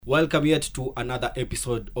Welcome yet to another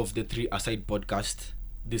episode of the 3AsidePodcast.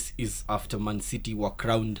 This is after Man City were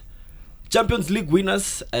crowned Champions League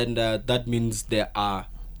winners, and that means there are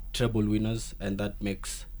treble winners, and that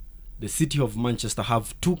makes the City of Manchester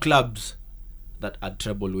have two clubs that are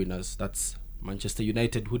treble winners. That's Manchester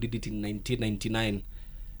United, who did it in 1999,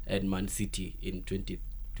 and Man City in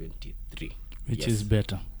 2023. Which is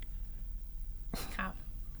better? How?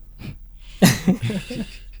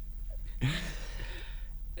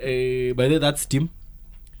 By the way, that's Tim.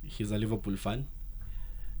 He's a Liverpool fan.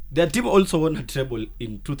 Their team also won a treble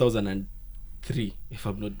in 2003, if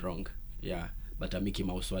I'm not wrong. Yeah, but a Mickey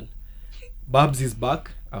Mouse one. Babz is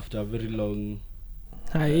back after a very long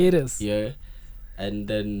hiatus. Yeah, and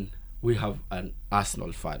then we have an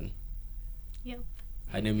Arsenal fan. Yep.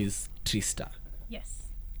 Her name is Tristar. Yes.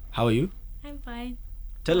 How are you? I'm fine.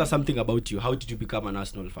 Tell us something about you. How did you become an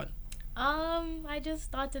Arsenal fan? I just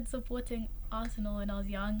started supporting Arsenal when I was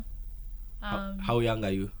young. How young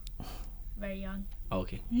are you? Very young. Oh,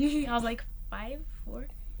 okay. I was like 5, 4.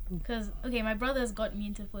 Because, my brothers got me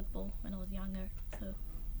into football when I was younger. So,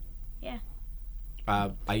 yeah.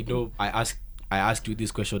 I know I asked you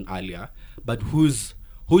this question earlier, but who's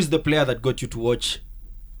the player that got you to watch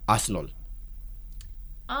Arsenal?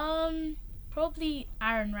 Probably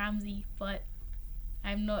Aaron Ramsey, but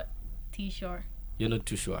I'm not too sure. You're not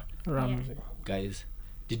too sure? Ramsey. Guys,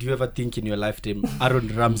 did you ever think in your lifetime Aaron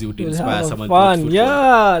Ramsey would inspire someone to fun. watch football?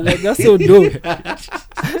 Yeah, like that's so dope.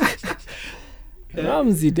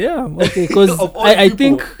 Ramsey, damn. Okay, because I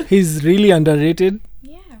think he's really underrated.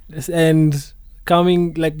 Yeah. And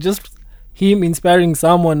coming, like, just him inspiring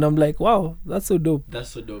someone, I'm like, wow, that's so dope.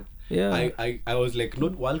 That's so dope. Yeah. I was like,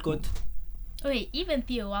 not Walcott. Okay, even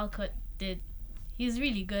Theo Walcott did. He's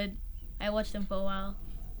really good. I watched him for a while.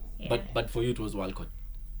 Yeah. But for you it was Walcott.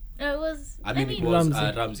 No, it was... It was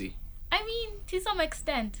Ramsey. Ramsey. I mean, to some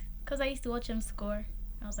extent. Because I used to watch him score.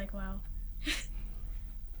 I was like, wow.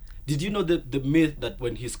 Did you know the myth that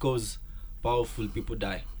when he scores, powerful people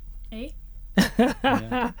die? Eh?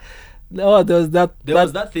 Yeah. Oh, there was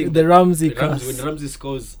that thing. The Ramsey curse. When Ramsey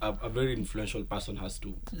scores, a very influential person has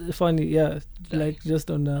to... Funny, yeah. Like,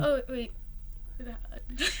 just on that. Oh, wait.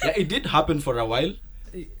 Yeah, it did happen for a while.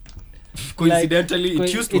 Coincidentally,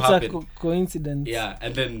 it used to happen. It's a coincidence. Yeah,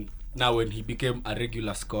 and then now when he became a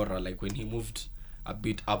regular scorer, like when he moved a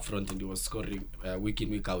bit up front and he was scoring week in,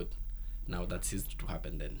 week out, now that ceased to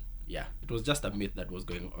happen then. Yeah, it was just a myth that was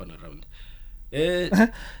going on around.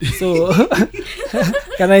 So,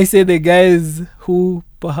 can I say the guys who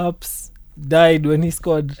perhaps died when he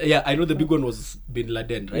scored? Yeah, I know the big one was Bin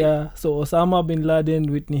Laden, right? Yeah, so Osama Bin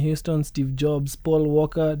Laden, Whitney Houston, Steve Jobs, Paul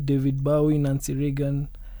Walker, David Bowie, Nancy Reagan,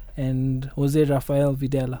 and Jose Rafael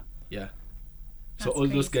Videla. Yeah. So That's all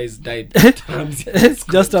those crazy. guys died. It's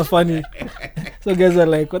just a funny. So guys are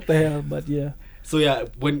like, what the hell? But yeah. So yeah,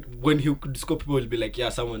 when he could score, people will be like, yeah,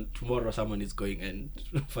 tomorrow someone is going, and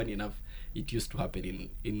funny enough, it used to happen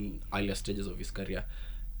in earlier stages of his career.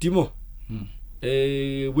 Timo,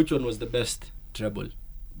 which one was the best treble?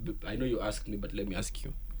 I know you asked me, but let me ask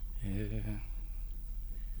you.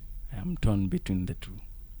 I'm torn between the two.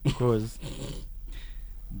 Because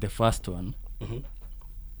the first one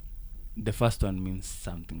means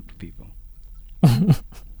something to people.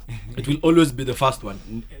 It will always be the first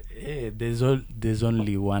one. There's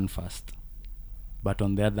only one first. But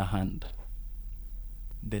on the other hand,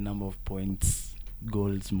 the number of points,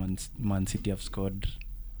 goals Man City have scored,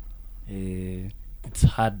 it's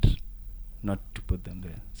hard not to put them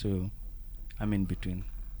there. So I'm in between.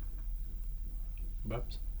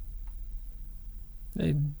 Babs?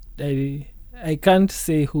 I can't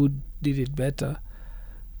say who did it better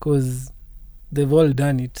because they've all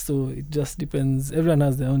done it, so it just depends. Everyone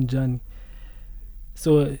has their own journey,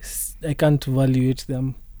 so I can't evaluate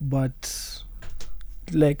them. But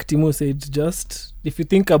like Timo said, just if you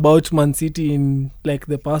think about Man City in like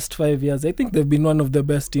the past 5 years, I think they've been one of the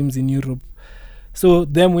best teams in Europe. So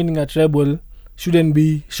them winning a treble shouldn't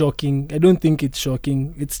be shocking. I don't think it's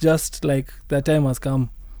shocking. It's just like the time has come.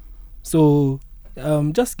 So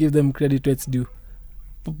just give them credit where it's due.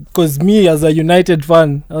 Because me as a United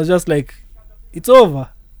fan, I was just like, it's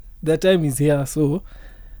over. The time is here. So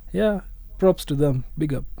yeah, props to them.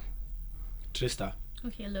 Big up. Tristar.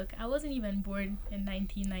 Okay, look, I wasn't even born in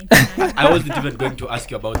 1999. I wasn't even going to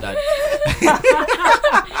ask you about that.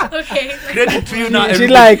 Okay. Credit to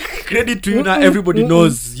you now. Everybody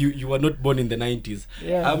knows you were not born in the 90s.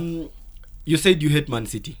 Yeah. You said you hate Man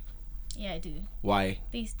City. Yeah, I do. Why?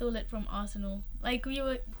 They stole it from Arsenal. Like, we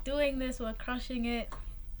were doing this, we were crushing it,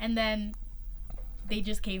 and then they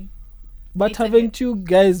just came. But haven't you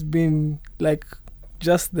guys been like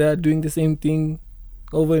just there doing the same thing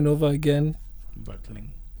over and over again.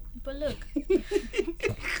 Battling. But look,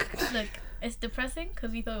 it's depressing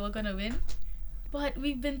because we thought we were gonna win, but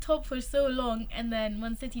we've been top for so long, and then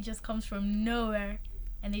Man City just comes from nowhere,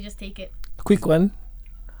 and they just take it. Quick one.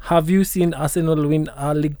 Have you seen Arsenal win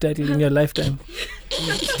a league title in your lifetime?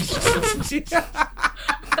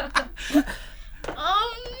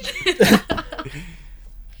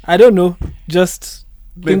 I don't know. Just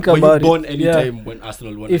think Were about you born it. any time when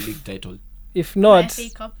Arsenal won a league title? If not, The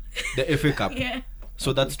FA Cup. The FA Cup. Yeah.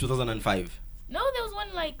 So that's 2005. No, there was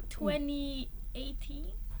one like 2018.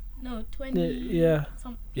 No, 20. yeah.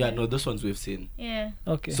 Yeah, no, those ones we've seen. Yeah.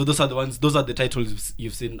 Okay. So those are the titles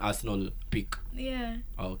you've seen Arsenal pick. Yeah.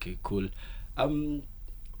 Okay, cool. In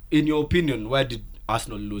your opinion, where did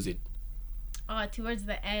Arsenal lose it? Towards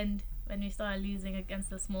the end when we started losing against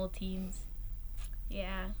the small teams.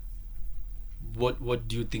 Yeah. What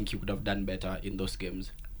do you think you could have done better in those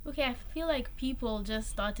games? Okay, I feel like people just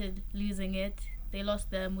started losing it. They lost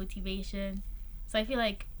their motivation. So I feel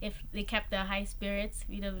like if they kept their high spirits,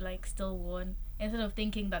 we'd have like still won instead of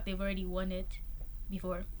thinking that they've already won it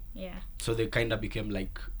before. Yeah. So they kind of became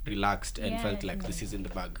like relaxed and Yeah. felt like this is in the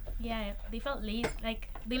bag. Yeah, they felt lazy. Like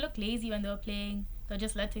they looked lazy when they were playing. They're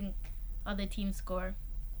just letting other teams score.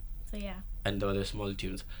 So yeah. And the other small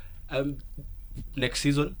teams. Next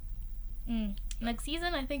season, Next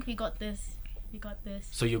season, I think we got this.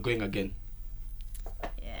 so you're going again.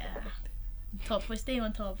 Yeah. Top. We're staying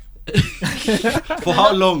on top. For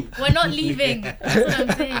how long? We're not leaving. That's what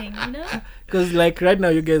I'm saying, you know? Because like right now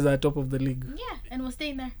you guys are top of the league. Yeah, and we're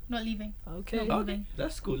staying there, not leaving. Okay. No. Okay,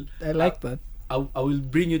 that's cool. I like that. I will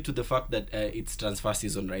bring you to the fact that it's transfer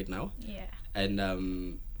season right now. Yeah.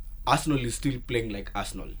 And Arsenal is still playing like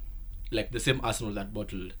Arsenal. Like the same Arsenal that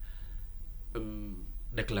bottled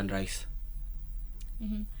Declan Rice.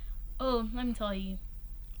 Oh, let me tell you.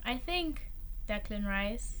 I think Declan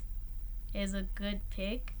Rice is a good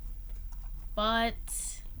pick.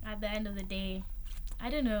 But at the end of the day, I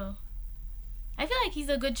don't know. I feel like he's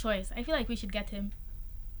a good choice. I feel like we should get him.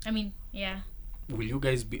 I mean, yeah. Will you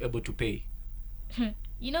guys be able to pay?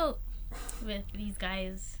 You know, with these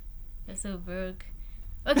guys, they're so broke.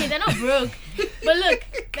 Okay, they're not broke. But look,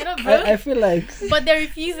 they're not broke. I feel like But they're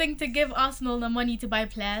refusing to give Arsenal the money to buy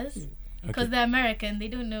players. Because Okay. they're American. They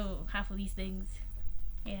don't know half of these things.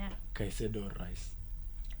 Yeah. Caicedo or Rice?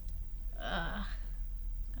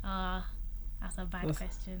 That's a bad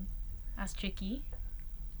question. That's tricky.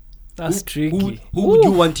 that's tricky. Who would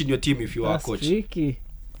you want in your team if you are a That's coach? tricky.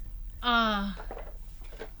 I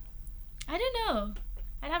don't know.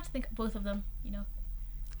 I'd have to think of both of them, you know.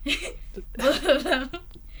 Both of them.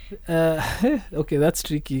 Okay, that's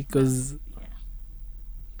tricky because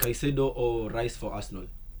Caicedo or Rice for Arsenal?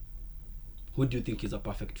 Who do you think is a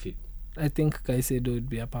perfect fit? I think Caicedo would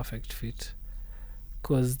be a perfect fit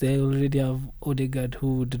because they already have Odegaard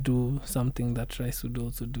who would do something that Rice would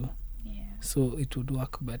also do. Yeah. So it would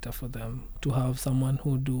work better for them to have someone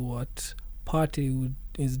who do what Partey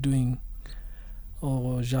is doing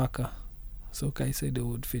or Xhaka. So Caicedo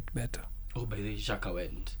would fit better. Oh, by the way, Xhaka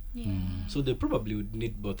went. Yeah. So they probably would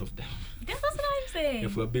need both of them. That's what I'm saying.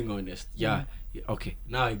 If we're being honest. Yeah. Okay,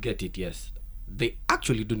 now I get it, yes. They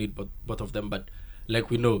actually do need both of them, but like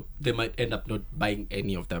we know, they might end up not buying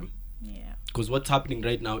any of them. Yeah. Because what's happening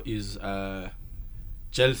right now is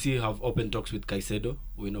Chelsea have open talks with Caicedo.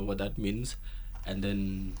 We know what that means. And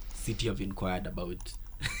then City have inquired about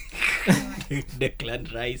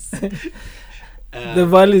Declan Rice. The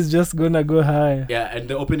value is just gonna go high. Yeah, and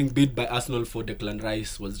the opening bid by Arsenal for Declan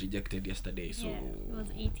Rice was rejected yesterday. So yeah, it was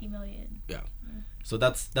 80 million. yeah. So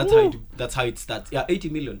that's how it starts. Yeah, 80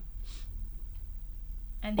 million.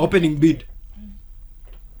 And they Opening rejected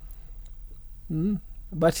bid.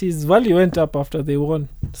 But his value went up after they won.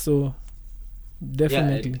 So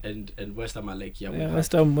definitely. Yeah, and West Ham are like, yeah, Yeah,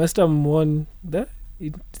 West Ham won.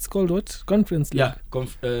 It's called what? Conference League.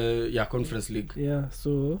 Yeah, Conference League. Yeah,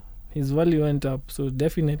 so his value went up. So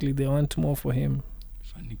definitely they want more for him.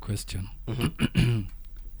 Funny question. Mm-hmm.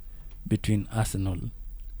 Between Arsenal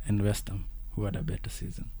and West Ham, who had a better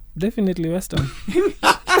season? Definitely West Ham.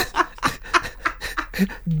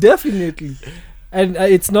 Definitely. And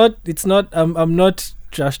it's not I'm not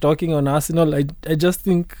trash talking on Arsenal. I just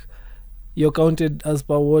think you're counted as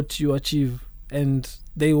per what you achieve, and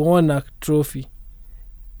they won a trophy.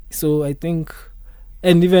 So I think,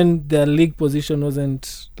 and even their league position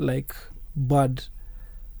wasn't like bad.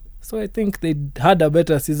 So I think they had a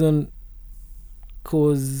better season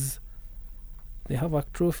because they have a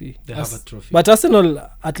trophy. They have a trophy. But Arsenal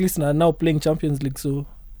at least are now playing Champions League, so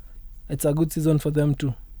it's a good season for them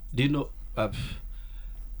too. Do you know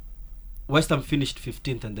West Ham finished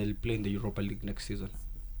 15th and they'll play in the Europa League next season?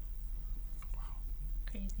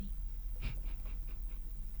 Crazy.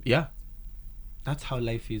 Yeah, that's how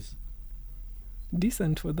life is.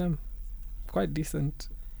 Decent for them. Quite decent.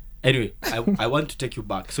 Anyway, I want to take you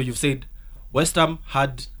back. So you've said West Ham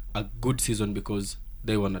had a good season because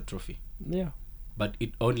they won a trophy, Yeah. but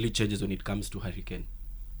it only changes when it comes to Harry Kane.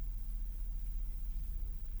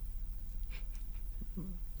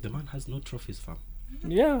 The man has no trophies, fam.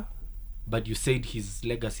 Yeah. But you said his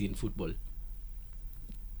legacy in football.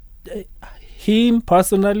 Him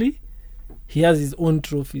personally, he has his own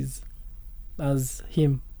trophies as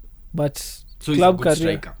him. But So club he's a good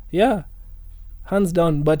career, striker. yeah, hands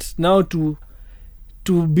down. But now to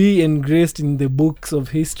be engraced in the books of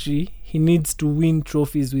history, he needs to win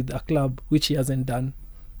trophies with a club, which he hasn't done.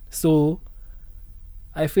 So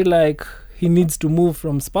I feel like he needs to move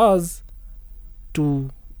from Spurs to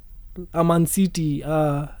a Man City,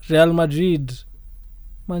 Real Madrid,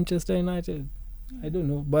 Manchester United. I don't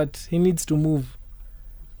know, but he needs to move.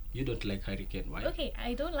 You don't like Harry Kane, why? Okay,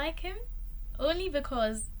 I don't like him only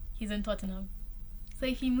because he's in Tottenham. So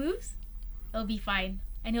if he moves, it'll be fine.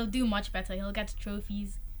 And he'll do much better. He'll get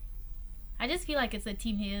trophies. I just feel like it's the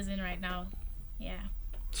team he is in right now. Yeah.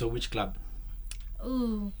 So which club?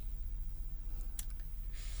 Ooh.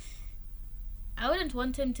 I wouldn't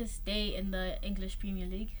want him to stay in the English Premier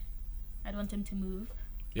League. I'd want him to move.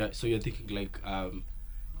 Yeah, so you're thinking like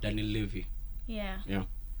Daniel Levy. Yeah. Yeah.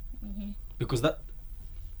 Mm-hmm. Because that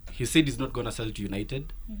he said he's not gonna sell to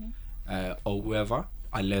United or whoever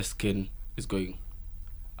unless Kane is going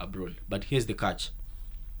abroad. But here's the catch: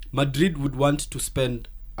 Madrid would want to spend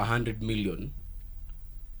 100 million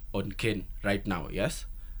on Kane right now, yes,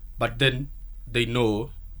 but then they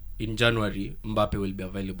know in January Mbappe will be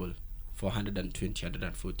available for 120,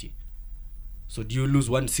 140. So do you lose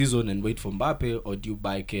one season and wait for Mbappe, or do you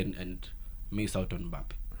buy Kane and miss out on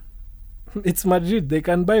Mbappe? It's Madrid. They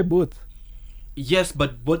can buy both. Yes,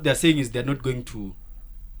 but what they're saying is they're not going to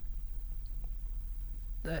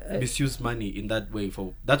misuse money in that way.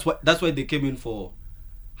 For that's why they came in for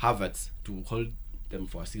Havertz to hold them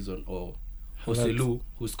for a season, or Joselu,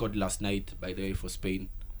 who scored last night, by the way, for Spain.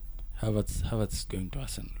 Havertz is going to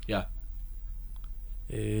Arsenal. Yeah.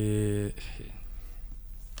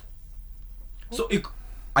 So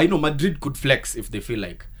I know Madrid could flex if they feel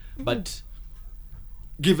like, but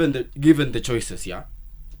given the choices, yeah,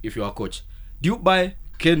 if you are a coach, do you buy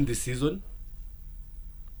Kane this season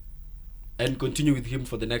and continue with him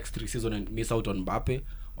for the next 3 seasons and miss out on Mbappe,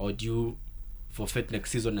 or do you forfeit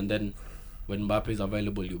next season and then when Mbappe is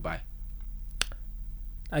available you buy?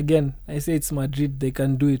 Again, I say it's Madrid. They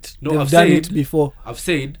can do it. No, They've I've done said it before. I've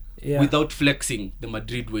said Yeah. without flexing the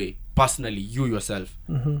Madrid way. Personally, you yourself,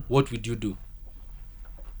 what would you do?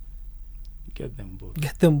 Get them both.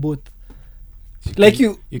 Get them both. So Like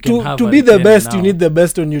can to have be a the Kane best, now. you need the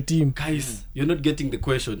best on your team. Guys, you're not getting the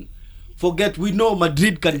question. Forget, we know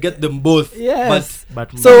Madrid can get them both. Yes.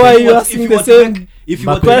 But So why are Mbappe- you asking the same? If you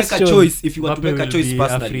were to Mbappe- make a question. choice, if you were Mbappe to make a will choice be a free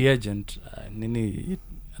personally, agent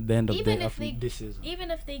at the end of Even the if they this season. even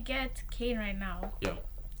if they get Kane right now, yeah,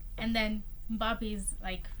 and then Mbappe is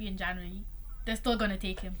like free in January, they're still gonna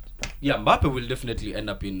take him. yeah, Mbappe will definitely end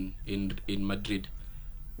up in Madrid.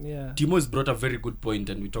 Yeah. Timo's brought a very good point,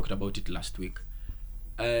 and we talked about it last week.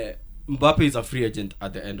 Mbappe is a free agent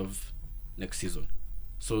at the end of next season,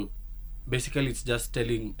 so basically it's just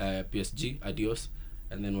telling PSG adios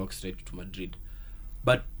and then walk straight to Madrid.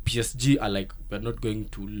 But PSG are like, we're not going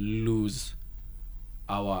to lose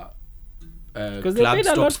our Because they club's paid a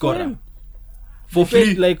top lot for scorer him. for They paid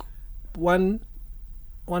free. like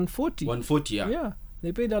 140. 140, yeah. Yeah,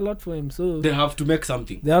 they paid a lot for him, so They have to make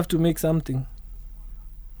something. they have to make something.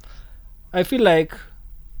 I feel like,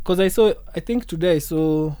 because I think today I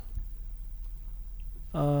saw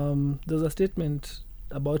there's a statement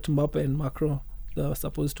about Mbappe and Macron. They were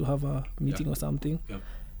supposed to have a meeting or something, Yeah.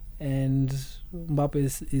 and Mbappe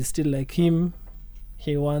is still like him.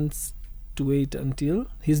 He wants to wait until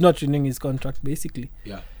he's not renewing his contract, basically.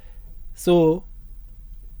 Yeah. So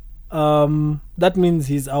that means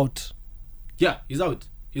he's out. Yeah, he's out.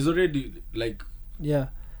 He's already like, Yeah.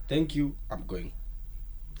 thank you, I'm going.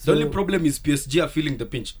 So- The only problem is PSG are feeling the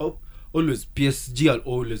pinch. Oh, always PSG are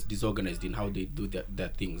always disorganized in how they do their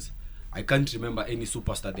things. I can't remember any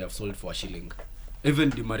superstar they have sold for a shilling. Even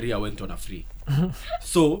Di Maria went on a free.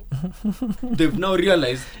 So they've now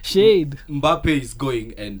realized Shade. Mbappe is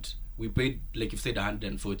going, and we paid, like you said,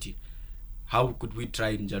 140. How could we try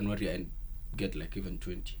in January and get like even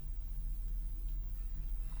 20?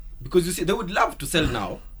 Because you see, they would love to sell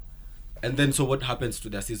now, and then so what happens to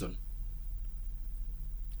their season?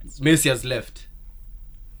 Messi has left.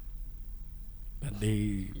 But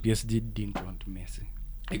PSG didn't want Messi.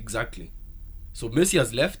 Exactly. So Messi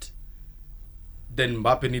has left. Then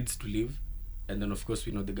Mbappe needs to leave. And then, of course,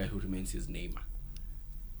 we know the guy who remains is Neymar.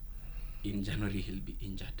 In January, he'll be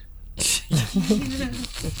injured.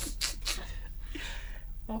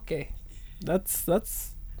 Okay, that's a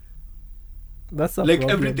Like problem.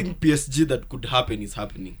 everything PSG that could happen is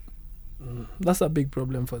happening. That's a big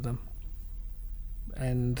problem for them,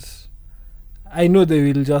 and I know they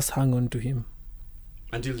will just hang on to him.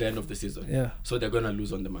 Until the end of the season. Yeah, So they're going to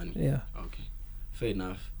lose on the money. yeah. Okay. Fair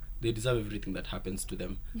enough. They deserve everything that happens to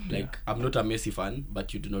them. Like, I'm not a Messi fan,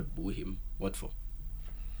 but you do not boo him. What for?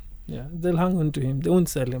 Yeah, they'll hang on to him. They won't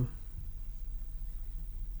sell him.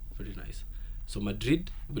 Very nice. So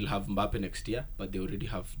Madrid will have Mbappe next year, but they already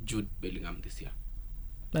have Jude Bellingham this year.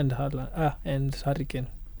 And Haaland, and Hurricane.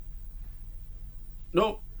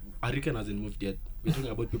 No, Harry Kane hasn't moved yet. We're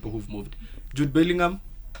talking about people who've moved. Jude Bellingham,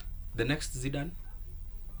 the next Zidane.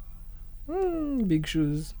 Big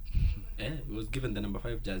shoes. He was given the number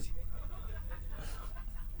 5 jersey.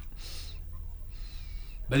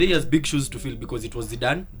 But he has big shoes to fill because it was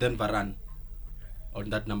Zidane, then Varane on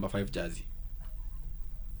that number 5 jersey.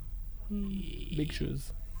 Big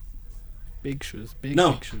shoes. Big shoes. Big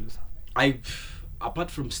shoes.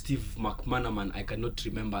 Apart from Steve McManaman, I cannot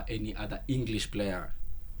remember any other English player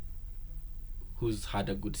who's had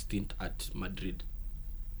a good stint at Madrid.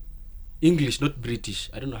 English, not British.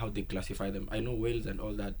 I don't know how they classify them. I know Wales and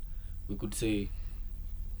all that. We could say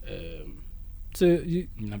So you,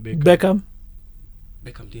 Beckham.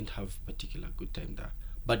 Beckham. Didn't have particular good time there.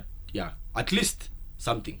 But yeah, at least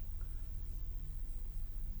something.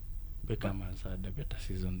 Beckham has had a better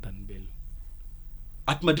season than Bale.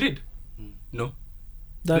 At Madrid? No.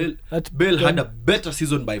 That, Bale had a better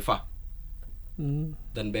season by far Mm.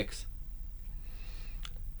 than Beck's.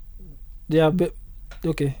 Yeah,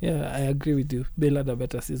 okay, yeah, I agree with you. Bale had a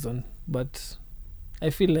better season, but I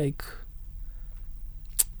feel like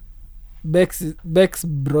Beck's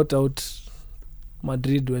brought out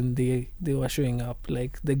Madrid when they were showing up,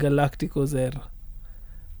 like the Galacticos era.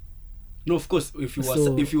 No, of course, if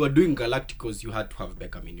you were doing Galacticos, you had to have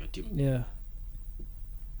Beckham in your team. Yeah.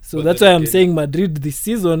 So But that's then why I'm again- saying Madrid this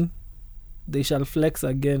season, they shall flex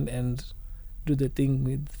again and do the thing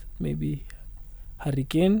with maybe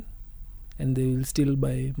Hurricane, and they will still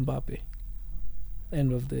buy Mbappe.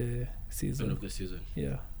 End of the season. End of the season.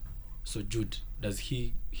 Yeah, So Jude, does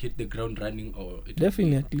he hit the ground running or it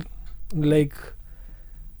definitely. Like,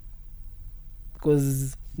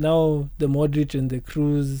 because now the Modric and the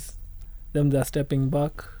Cruz, they're stepping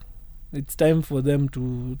back. It's time for them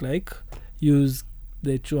to like use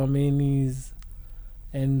the Chouamenis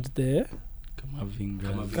and the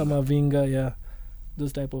Kamavinga. Kamavinga, yeah,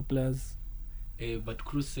 those type of players. But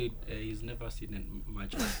Cruz said he's never seen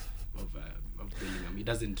much of Bellingham. He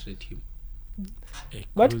doesn't rate him.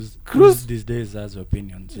 But Cruz Cruz- these days has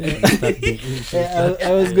opinions. Yeah. Yeah.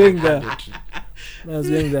 I was going there. I was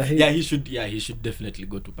going there. He should definitely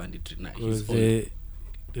go to banditry now. He's old.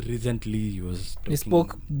 Recently he was talking He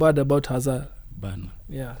spoke bad about Hazard. ban.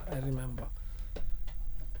 Yeah, I remember.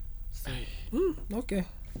 So, okay.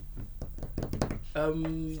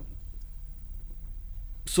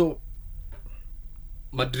 So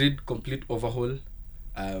Madrid complete overhaul.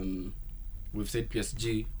 We've said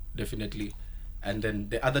PSG definitely, and then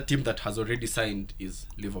the other team that has already signed is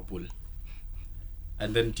Liverpool.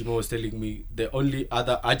 And then Timo was telling me the only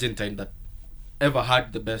other Argentine that ever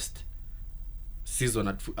had the best season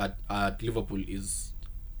at Liverpool is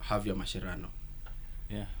Javier Mascherano.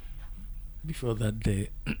 Yeah. Before that,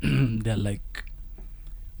 they're like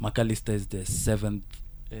McAllister is the 7th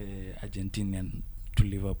Argentinian to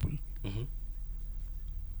Liverpool. Mm-hmm.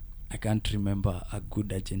 I can't remember a good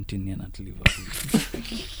Argentinian at Liverpool.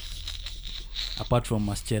 Apart from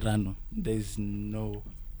Mascherano, there is no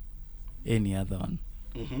any other one.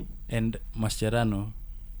 Mm-hmm. And Mascherano,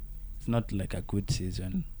 it's not like a good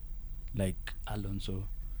season like Alonso.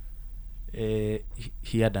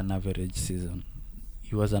 He had an average season.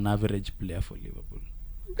 He was an average player for Liverpool.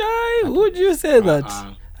 Guy, would you say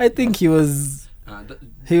that? I think he was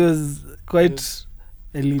quite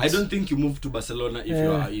elite. I don't think you move to Barcelona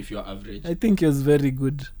if you're average. I think he was very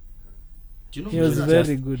good. Do you know He was who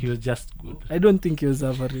very good. He was just good. I don't think he was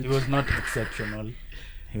average. He was not exceptional.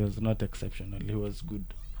 He was good.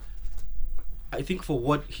 I think for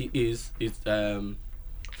what he is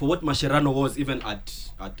for what Mascherano was even at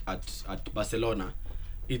Barcelona,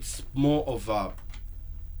 it's more of a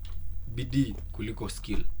BD kuliko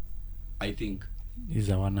skill, I think. He's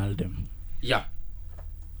a Wijnaldum. Yeah.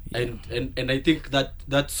 And I think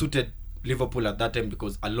that suited Liverpool at that time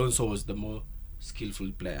because Alonso was the more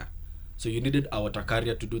skillful player. So you needed our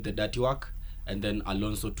Takaria to do the dirty work and then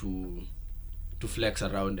Alonso to to flex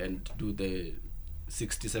around and do the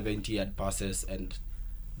 60-70 yard passes and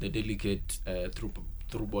the delicate through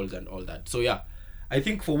balls and all that. So yeah, I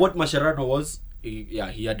think for what Mascherano was, he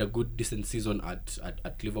had a good decent season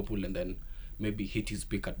at Liverpool and then maybe hit his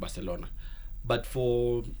peak at Barcelona. But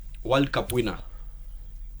for World Cup winner,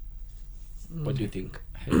 what do you think?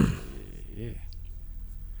 Yeah.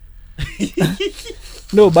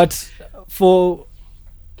 No, but for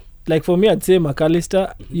me, I'd say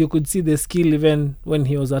McAllister. You could see the skill even when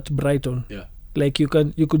he was at Brighton. Yeah. Like you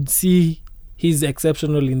could see he's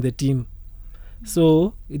exceptional in the team.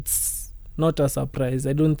 So it's not a surprise.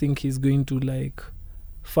 I don't think he's going to like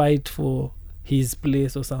fight for his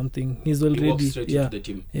place or something. He's already He walks straight into the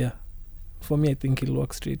team. Yeah. For me, I think he'll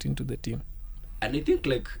walk straight into the team. And I think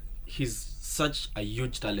like he's such a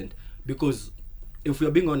huge talent, because if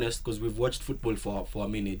we're being honest, because we've watched football for a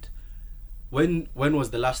minute, when was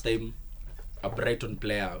the last time a Brighton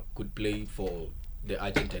player could play for the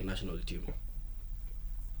Argentine national team?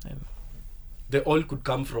 They all could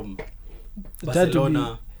come from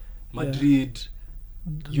Barcelona, Madrid,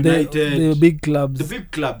 United, the big clubs. The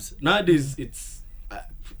big clubs. Nowadays, it's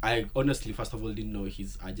I honestly, first of all, didn't know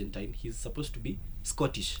he's Argentine. He's supposed to be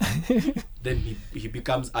Scottish. Then he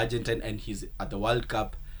becomes Argentine and he's at the World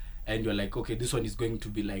Cup, and you're like, okay, this one is going to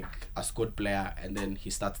be like a squad player, and then he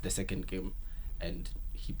starts the second game and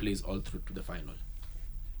he plays all through to the final.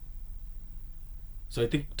 So I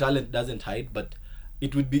think talent doesn't hide, but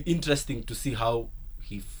it would be interesting to see how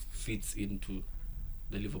he fits into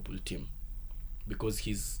the Liverpool team, because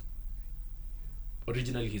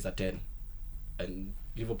originally he's a 10 and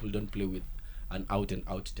Liverpool don't play with an out and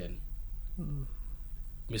out 10.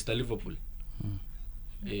 Mr. Liverpool,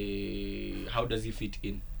 how does he fit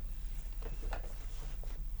in?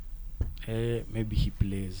 Maybe he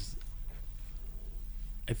plays,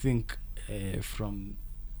 I think, from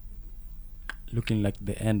looking like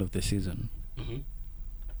the end of the season,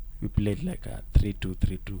 we played like a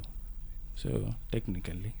 3-2-3-2. So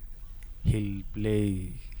technically, he'll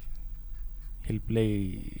play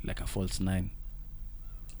like a false 9.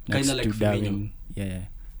 Kinda like Darwin. Yeah,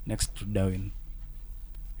 next to Darwin.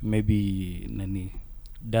 Maybe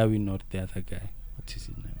Darwin or the other guy. What's his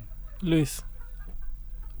name? Luis.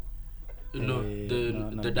 No,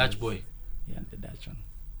 the Dutch boy. Yeah, the Dutch one.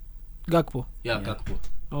 Gakpo. Yeah, Gakpo.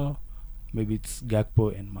 Oh. Maybe it's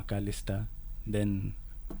Gakpo and McAllister. Then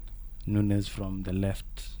Nunes from the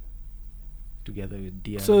left, together with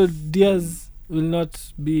Diaz. So Diaz will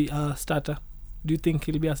not be a starter. Do you think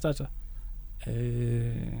he'll be a starter?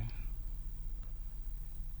 You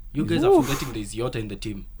guys are forgetting there's Jota in the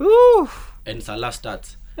team. Oof. And Salah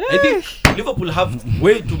starts. I think Liverpool have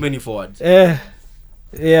way too many forwards. Yeah.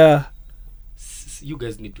 You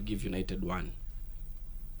guys need to give United one.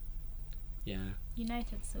 Yeah.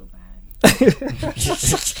 United's so bad.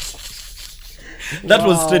 That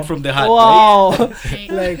was straight from the heart. Wow.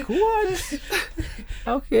 Right? Like what?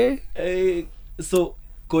 Okay. So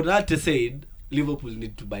Konate said Liverpool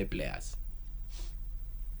need to buy players.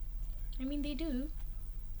 I mean, they do.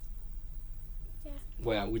 Yeah.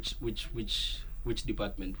 Where? Which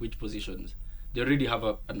department? Which positions? They already have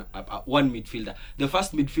a one midfielder. The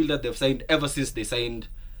first midfielder they've signed ever since they signed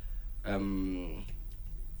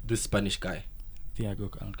this Spanish guy.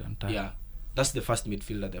 Thiago Alcantara. Yeah, that's the first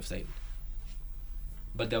midfielder they've signed.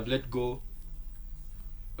 But they've let go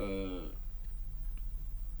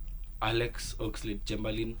Alex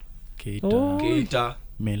Oxlade-Chamberlain, Keita,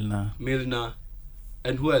 Milner,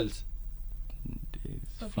 and who else?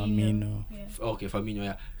 Firmino. Yeah. Okay, Firmino.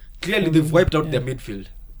 Yeah, clearly they've wiped out their midfield,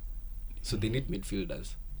 so they need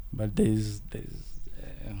midfielders. But there's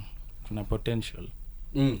potential.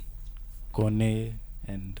 Kone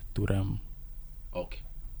and Thuram. Okay.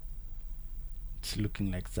 It's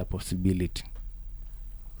looking like it's a possibility.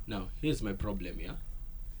 Now, here's my problem, yeah?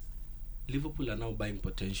 Liverpool are now buying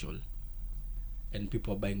potential and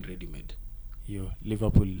people are buying ready-made.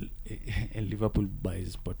 Liverpool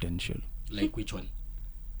buys potential. Like which one?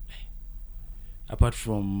 Apart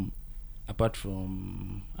from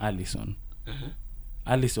Alisson.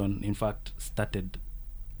 Alisson, in fact, started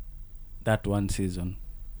that one season.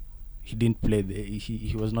 He didn't play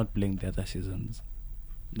he was not playing the other seasons.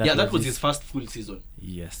 That was his first full season.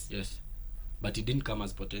 Yes. But he didn't come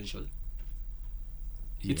as potential.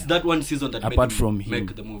 Yeah. It's that one season that apart made from him him,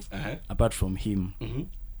 make the move. Apart from him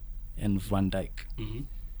and Van Dijk.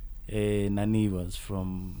 Nani was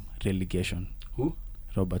from relegation. Who?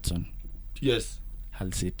 Robertson. Yes.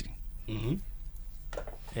 Hull City.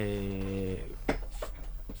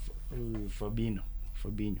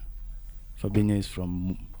 Fabinho is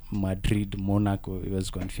from Madrid, Monaco. He was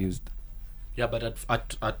confused. Yeah, but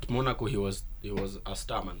at Monaco he was a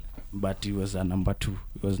star man. But he was a number 2.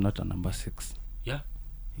 He was not a number 6. Yeah.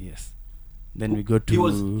 Yes. Then we go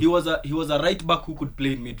to he was a right back who could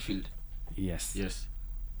play in midfield. Yes. Yes.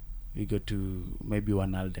 We go to maybe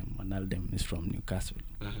Wijnaldum. Wijnaldum is from Newcastle.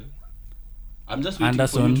 I'm just waiting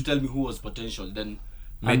for you to tell me who was potential. Then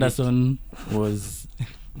Anderson was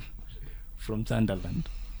from Sunderland.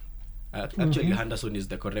 Actually, Henderson is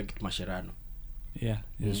the correct Mascherano. Yeah,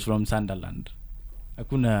 he's from Sunderland.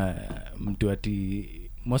 Hakuna mtu ati,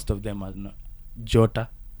 most of them are not. Jota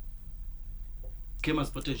came as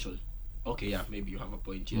potential. Okay, yeah, maybe you have a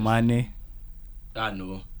point. Yes. Mane.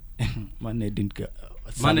 No. Mane didn't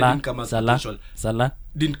come as potential. Salah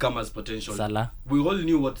didn't come as potential. Salah. We all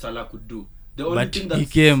knew what Salah could do. The only but thing that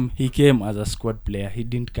he came as a squad player. He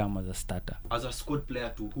didn't come as a starter. As a squad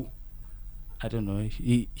player to who? I don't know.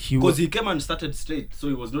 He because he came and started straight, so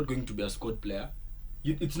he was not going to be a squad player.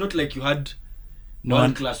 It's not like you had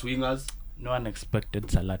world-class wingers. No one expected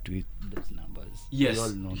Salah to hit those numbers. Yes, we all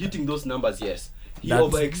know hitting those numbers, yes. He That's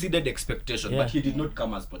over-exceeded expectation, but he did not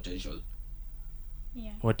come as potential.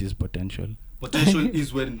 Yeah. What is potential? Potential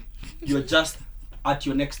is when you're just at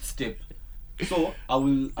your next step. So I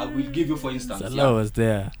will give you, for instance, Salah was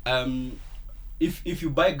there. If you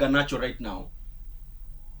buy Garnacho right now,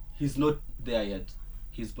 he's not there yet.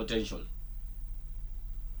 His potential.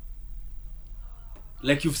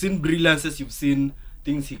 Like, you've seen brilliances, you've seen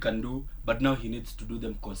things he can do, but now he needs to do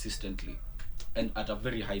them consistently and at a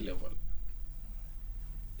very high level.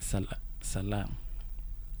 Salah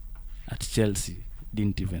at Chelsea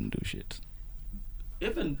didn't even do shit.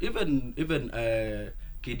 Even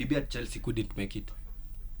KDB at Chelsea couldn't make it.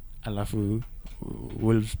 Alafu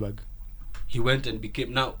Wolfsburg. He went and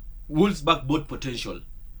became, now Wolfsburg bought potential.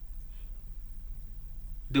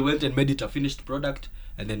 They went and made it a finished product,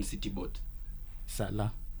 and then City bought.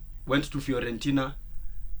 Salah went to Fiorentina,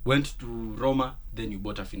 went to Roma, then you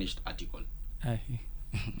bought a finished article.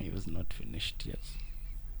 He was not finished yet.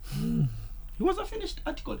 He was a finished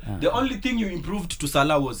article. The only thing you improved to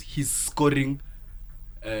Salah was his scoring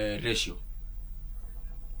ratio.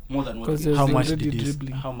 More than what how much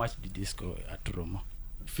did he score at Roma?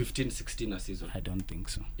 15-16 a season. I don't think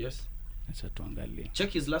so. Yes.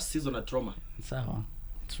 Check his last season at Roma.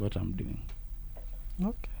 That's what I'm doing.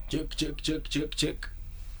 Okay. Check.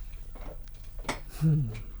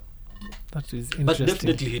 That is interesting. But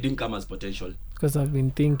definitely he didn't come as potential. Because I've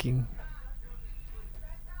been thinking,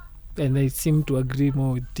 and I seem to agree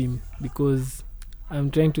more with Tim, because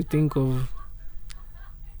I'm trying to think of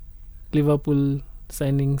Liverpool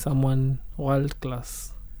signing someone world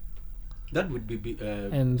class. That would be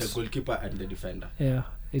the goalkeeper and the defender. Yeah,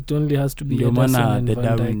 it only has to be Ederson and the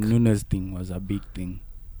Van Darwin Dijk. Núñez thing was a big thing.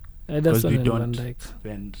 Ederson and don't Van Dijk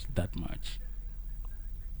spend that much.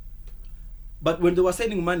 But when they were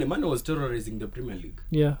signing Mane was terrorizing the Premier League.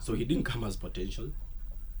 Yeah. So he didn't come as potential.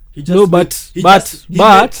 He made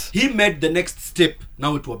the next step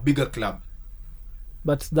now to a bigger club.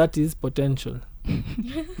 But that is potential.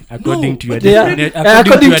 According to your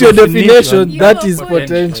definition, that is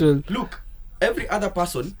potential. Look, every other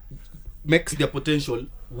person makes their potential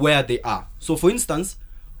where they are. So, for instance,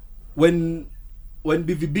 when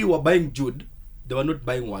BVB were buying Jude, they were not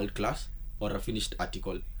buying world class or a finished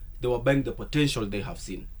article. They were buying the potential they have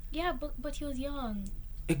seen. Yeah, but he was young.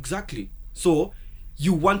 Exactly. So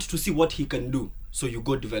you want to see what he can do, so you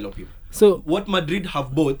go develop him. So what Madrid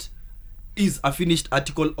have bought is a finished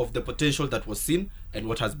article of the potential that was seen and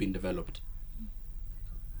what has been developed.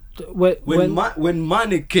 When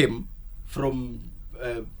Mane came from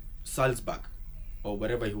Salzburg or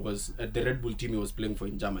wherever he was, at the Red Bull team he was playing for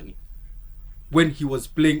in Germany, when he was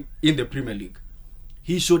playing in the Premier League,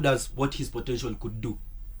 he showed us what his potential could do.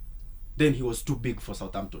 Then he was too big for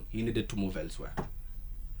Southampton. He needed to move elsewhere.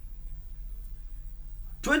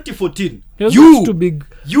 2014. Too big.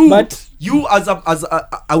 You and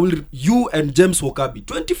James Wakabi.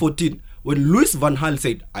 2014, when Louis van Gaal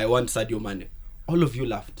said, "I want Sadio Mane," all of you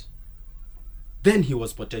laughed. Then he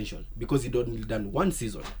was potential because he'd only done one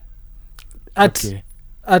season at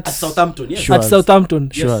Southampton. Yes. At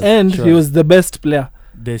Southampton, yes. And he was the best player.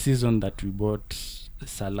 The season that we bought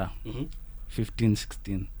Salah,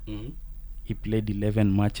 15-16, he played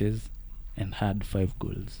 11 matches and had 5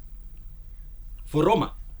 goals. For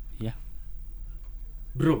Roma? Yeah.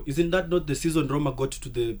 Bro, isn't that not the season Roma got to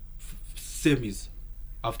the semis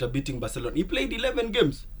after beating Barcelona? He played 11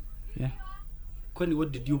 games. Yeah. Kwani,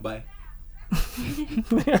 what did you buy?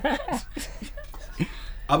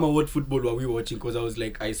 What football were we watching? Because I was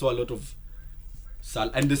like, I saw a lot of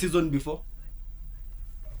Salah. And the season before?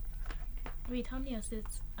 Wait, how many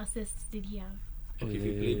assists did he have? Okay, if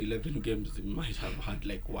he played 11 games, he might have had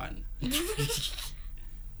like 1.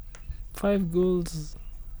 5 goals.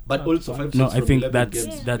 But also 5 No, points I from think 11 that's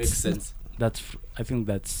games makes sense. I think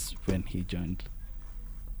that's when he joined.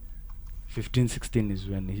 15-16 is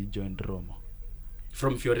when he joined Roma.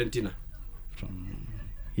 From Fiorentina.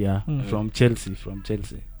 From Chelsea,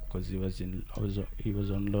 because he was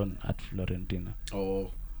on loan at Fiorentina.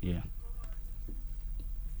 Oh. Yeah.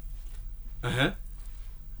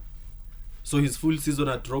 So his full season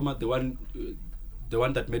at Roma, the one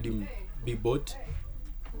that made him be bought.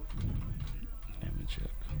 Let me check.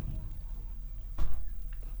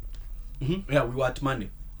 Yeah, we were at Mane.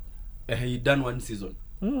 He done 1 season.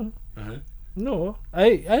 No,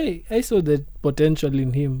 I saw the potential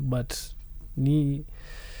in him, but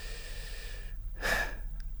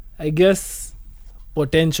I guess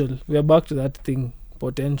potential. We are back to that thing,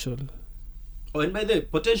 potential. Oh, and by the way,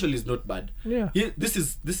 potential is not bad. Yeah. This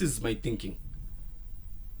is my thinking.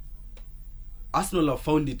 Arsenal have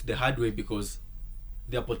found it the hard way because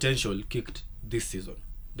their potential kicked this season.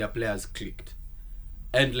 Their players clicked,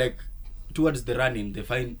 and like towards the running, they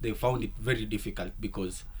found it very difficult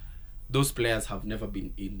because those players have never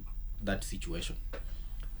been in that situation.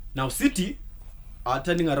 Now City are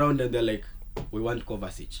turning around and they're like, we want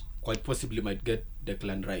Kovacic. Quite possibly might get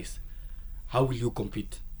Declan Rice. How will you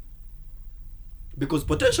compete? Because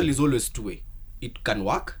potential is always two-way. It can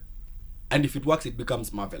work, and if it works, it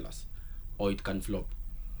becomes marvelous, or it can flop.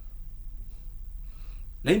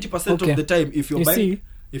 90% of the time, if you're buying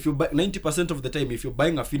 90% of the time, if you're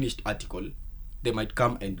buying a finished article, they might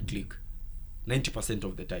come and click. 90%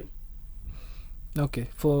 of the time. Okay,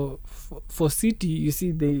 for City, you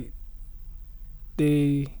see, they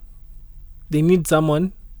need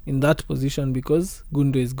someone in that position because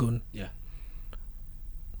Gundo is gone. Yeah.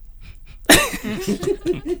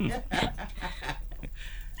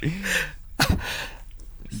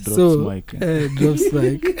 Drops mic. Drops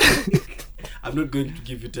mic. I'm not going to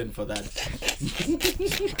give you 10 for that.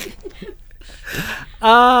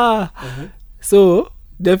 So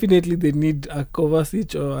definitely they need a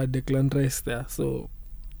Kovacic or a Declan Rice there. So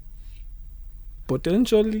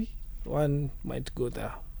potentially one might go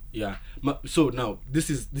there. Yeah. So now this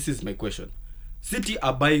is my question. City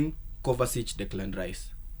are buying Kovacic, Declan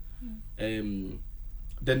Rice.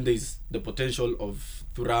 Then there's the potential of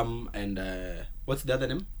Thuram and what's the other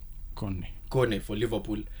name? Kone for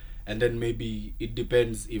Liverpool. And then maybe it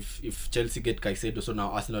depends if Chelsea get Caicedo, so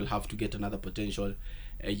now Arsenal have to get another potential.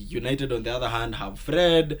 United on the other hand have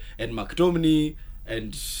Fred and McTominay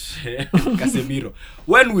and Casemiro.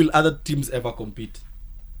 When will other teams ever compete?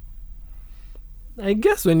 I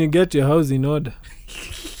guess when you get your house in order.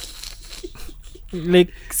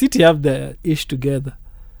 Like City have their ish together.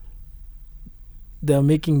 They're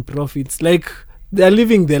making profits. Like they're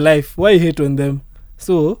living their life. Why hate on them?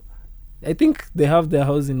 So I think they have their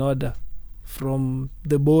house in order, from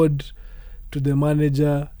the board to the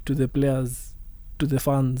manager to the players to the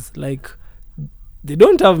fans. Like they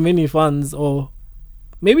don't have many fans, or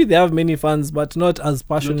maybe they have many fans but not as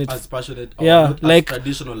passionate. Not as passionate, yeah, or not like as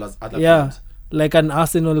traditional as other yeah, fans. Like an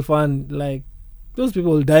Arsenal fan. Like those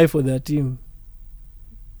people die for their team.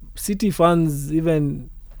 City fans,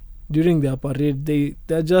 even during their parade,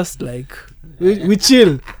 they're just like we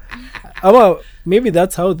chill. Maybe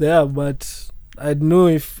that's how they are, but I'd know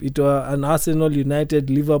if it were an Arsenal, United,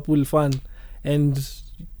 Liverpool fan and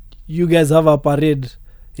you guys have a parade,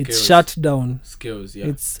 it's chaos. shut down. Chaos, yeah.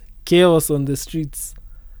 It's chaos on the streets.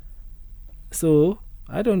 So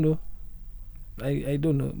I don't know. I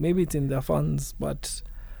don't know. Maybe it's in their fans, but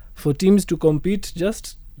for teams to compete,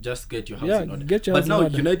 just get your house in order. Get your but house now in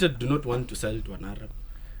order. United do not want to sell to an Arab.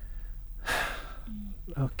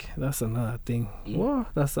 Okay, that's another thing. Whoa,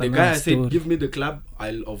 that's The another guy story. said, give me the club,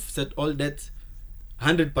 I'll offset all debts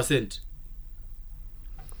 100%.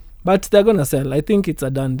 But they're gonna sell. I think it's a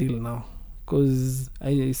done deal now, because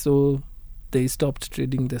I saw they stopped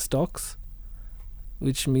trading the stocks,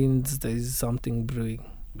 which means there is something brewing.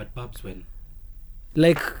 But Babz, when?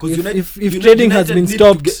 Like if United trading has been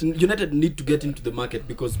stopped, United need to get into the market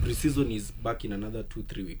because pre-season is back in another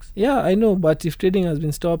 2-3 weeks. yeah, I know. But if trading has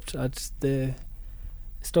been stopped at the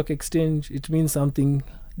stock exchange, it means something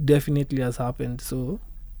definitely has happened. So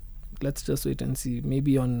let's just wait and see.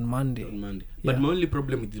 Maybe on Monday. But Yeah. my only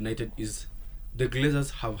problem with United is the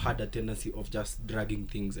Glazers have had a tendency of just dragging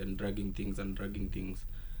things.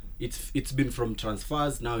 It's been from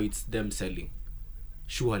transfers, now it's them selling.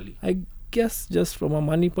 Surely. I guess just from a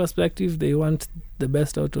money perspective, they want the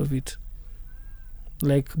best out of it.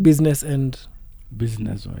 Like business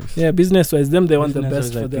wise. Yeah, business wise, they want the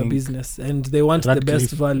best for their business, and they want the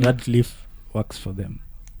best value. Radcliffe works for them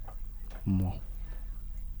more.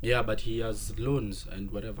 Yeah, but he has loans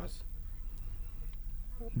and whatever.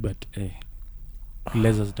 But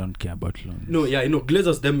Glazers don't care about loans. No, yeah,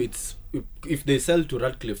 Glazers, them, it's if they sell to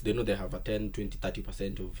Radcliffe, they know they have a 10, 20,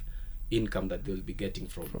 30% of income that they'll be getting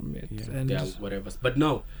from it. Yeah. And their whatever. But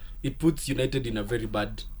now it puts United in a very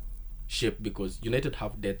bad shape because United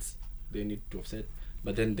have debts they need to offset.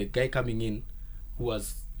 But then the guy coming in who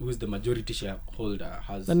is the majority shareholder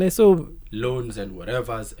has and I saw loans and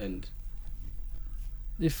whatever's, and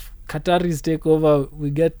if Qataris take over,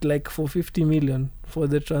 we get like 450 million for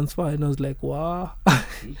the transfer, and I was like, wow,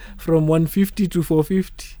 from 150 to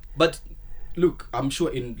 450. But look, I'm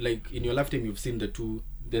sure in your lifetime you've seen the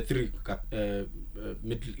three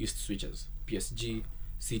Middle East switchers: PSG,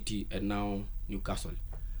 City, and now Newcastle.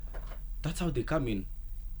 That's how they come in.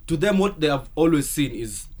 To them, what they have always seen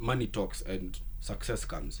is money talks and success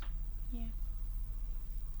comes. Yeah.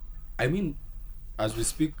 I mean, as we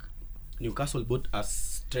speak, Newcastle bought a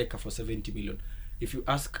striker for 70 million. If you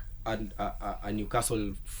ask a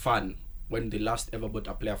Newcastle fan when they last ever bought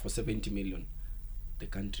a player for 70 million, they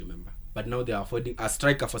can't remember. But now they are affording a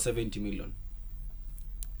striker for 70 million.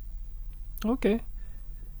 Okay.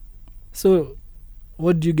 So,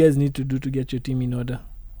 what do you guys need to do to get your team in order?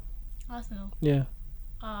 Arsenal. Yeah.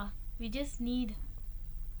 We just need.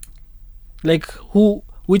 Like,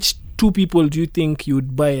 which two people do you think you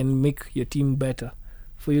would buy and make your team better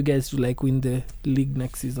for you guys to like win the league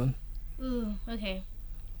next season? Ooh, okay.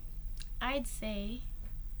 I'd say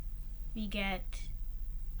we get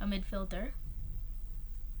a midfielder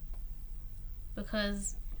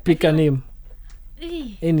because Pick a name.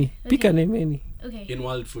 Any. Pick a Okay. name, any. Okay. In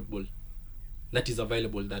world football, that is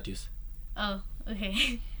available. That is. Oh,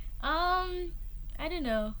 okay. I don't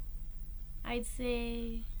know. I'd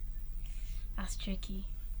say that's tricky.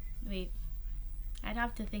 Wait, I'd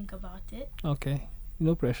have to think about it. Okay.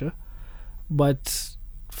 No pressure. But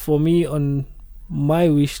for me, on my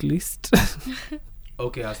wish list,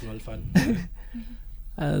 Okay, Arsenal fan.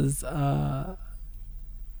 as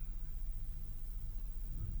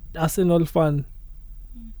Arsenal fan,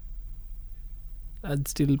 I'd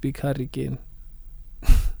still pick Harry Kane.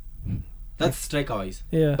 That's striker wise.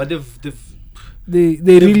 Yeah. But they've They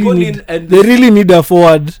they've really gone need in and they really need a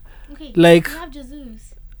forward. Okay. Like- we have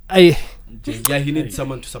Jesus. yeah, he needs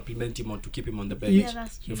someone to supplement him or to keep him on the bench. Yeah,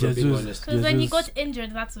 that's true. If we're being Jesus. honest. Because when he Jesus. got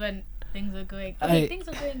injured, that's when things were going. I- Okay, things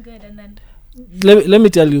were going good, and then let me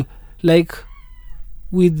tell you, like,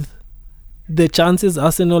 with the chances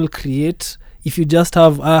Arsenal create, if you just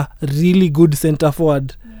have a really good centre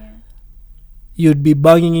forward, yeah. you'd be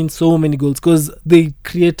banging in so many goals because they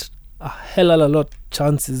create a hell of a lot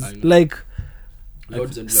chances, I know. like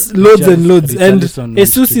Loads and loads. loads and loads. And Richarlison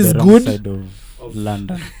Jesus moved to is the wrong good. side of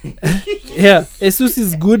London. Yeah, Jesus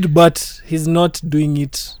is good, but he's not doing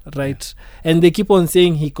it right. And they keep on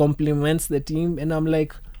saying he complements the team, and I'm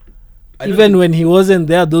like, I don't even think- when he wasn't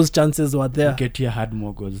there, those chances were there. Nketiah had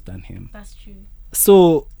more goals than him. That's true.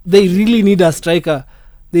 So they really need a striker.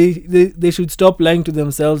 They should stop lying to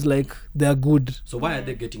themselves like they're good. So why are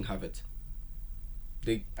they getting Havertz?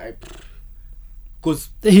 Because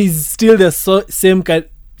He's still the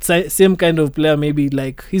same kind of player. Maybe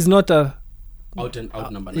like he's not a out and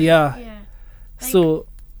out number 9. yeah. Yeah. Like, So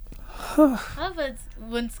Havertz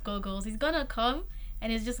won't score goals. He's gonna come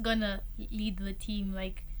and he's just gonna lead the team.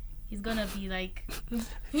 Like he's gonna be like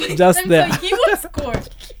Just Let me there. tell you, he won't score.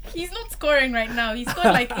 He's not scoring right now. He scored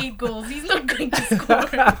like 8 goals. He's not going to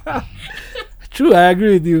score. true, I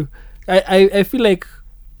agree with you. I feel like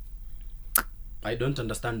I don't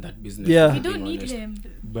understand that business. Yeah. if We I'm don't being need honest. him.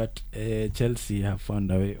 But Chelsea have found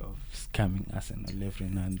a way of scamming Arsenal every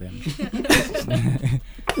now and then.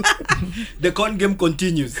 The con game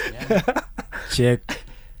continues. Check.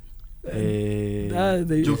 they,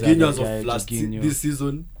 Jorginho's guy, of Jorginho. this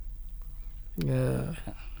season. yeah,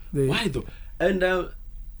 Why though? And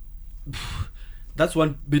that's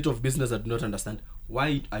one bit of business I do not understand.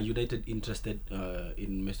 Why are United interested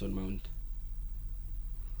in Mason Mount?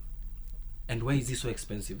 And why is he so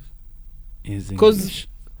expensive? Is 'Cause- English.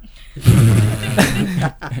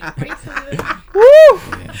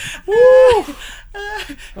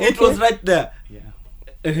 It was right there. Yeah.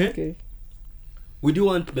 Uh-huh. Okay. Would you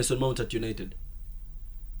want Mason Mount at United?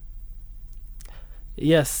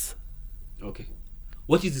 Yes, Okay.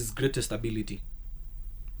 What is his greatest ability?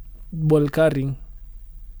 ball carrying.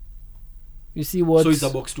 You see what? So it's a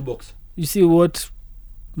box to box. You see what?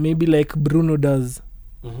 Maybe like Bruno does.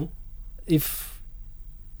 Mm-hmm. If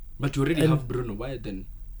But you already And- have Bruno. Why then?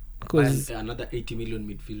 because Buy another 80 million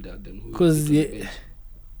midfielder then who? 'Cause, is on the yeah,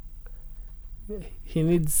 bench? he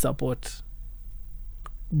needs support.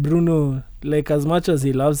 Bruno, like as much as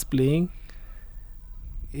he loves playing,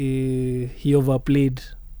 he overplayed.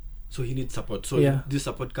 So he needs support. So Yeah. this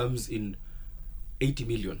support comes in 80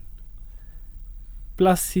 million.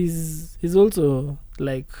 Plus, he's also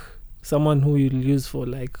like someone who you'll use for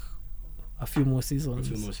like a few more seasons.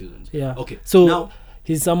 A few more seasons. Yeah. Okay. So now,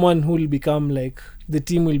 he's someone who will become like the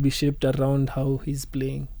team will be shaped around how he's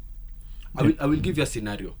playing. I will give you a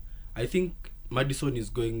scenario. I think Maddison is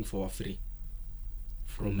going for a free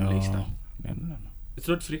from Leicester. No. It's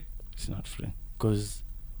not free. It's not free. Because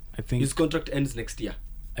I think His contract ends next year.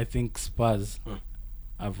 I think Spurs Huh.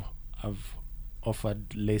 have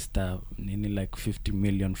offered Leicester nearly like 50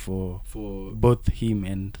 million for For both him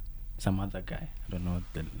and some other guy. I don't know.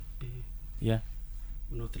 Yeah.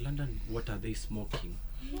 North London, what are they smoking?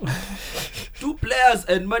 2 players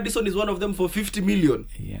and Maddison is one of them for 50 million.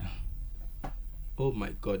 Yeah. Oh my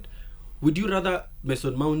God. Would you rather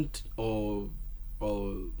Mason Mount or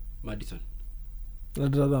Maddison?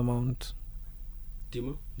 I'd rather Mount.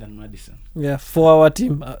 Timo? Than Maddison. Yeah, for our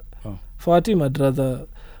team. Oh. For our team, I'd rather,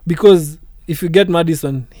 because if you get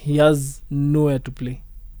Maddison, he has nowhere to play.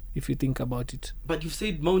 If you think about it. But you've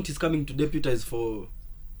said Mount is coming to deputize for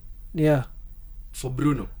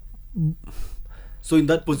Bruno. So in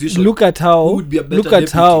that position, Look at who how would be a better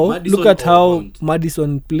deputy, Maddison or Mount?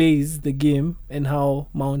 Maddison plays the game and how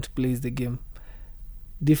Mount plays the game.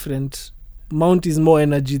 Different. Mount is more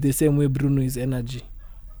energy the same way Bruno is energy.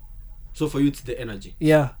 So for you, it's the energy.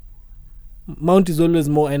 Yeah. Mount is always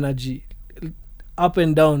more energy. Up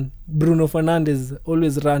and down. Bruno Fernandes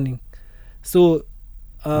always running. So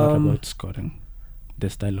What about scoring? The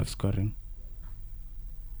style of scoring?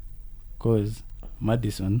 Because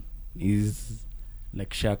Maddison is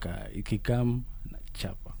like Shaka. He can come and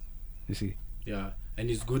chapa. You see? Yeah. And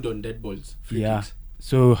he's good on dead balls. Free Yeah. kicks.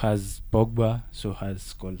 So has Pogba. So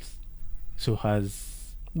has Scholes. So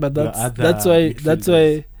has. but the that's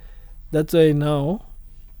other that's why now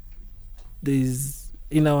there's,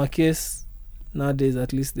 in our case nowadays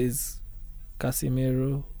at least, there's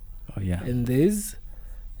Casemiro Oh yeah. and there's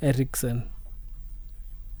Eriksen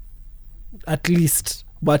at least,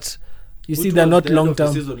 but you see Who they're towards not the end long of the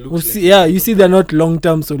term. season looks like You see they're not long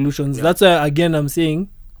term solutions. Yeah. That's why again I'm saying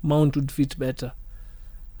Mount would fit better,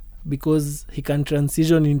 because he can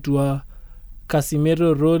transition into a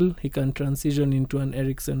Casemiro role, he can transition into an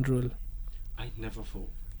Eriksen role. I never for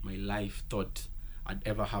my life thought I'd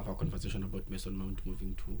ever have a conversation about Mason Mount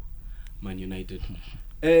moving to Man United.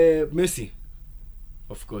 Messi,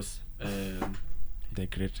 of course. The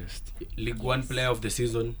greatest. League One player of the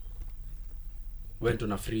season. Went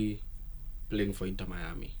on a free playing for Inter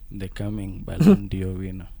Miami. The coming Ballon d'Or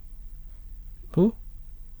winner. Who?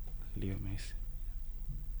 Leo Messi.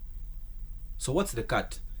 So what's the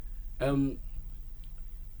cut?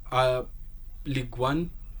 League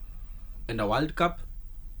One and a World Cup,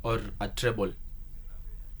 or a treble?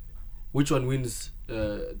 Which one wins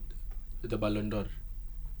the Ballon d'Or?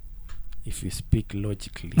 If you speak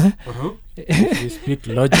logically. Uh-huh. If you speak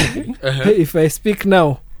logically, If I speak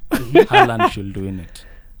now, Haaland should win it.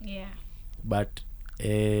 Yeah. But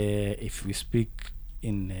if we speak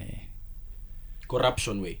in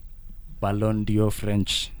Corruption way. Ballon d'Or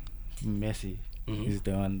French, Messi Mhm. is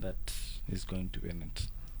the one that is going to win it.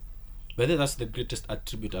 But then that's the greatest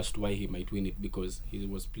attribute as to why he might win it, because he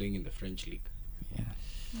was playing in the French league. Yeah.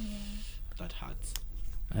 That hurts.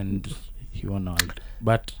 And he won all.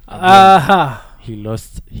 But again, aha, he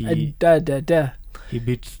lost. He I beat. I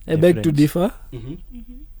the beg to French. differ.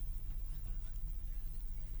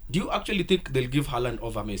 Do you actually think they'll give Haaland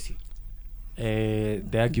over Messi?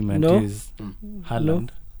 The argument No. is Haaland.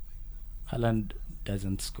 Haaland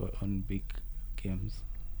doesn't score on big games.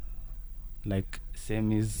 Like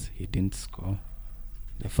semis, he didn't score.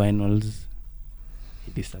 The finals,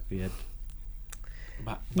 he disappeared.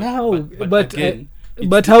 But again,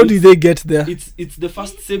 how did they get there? It's the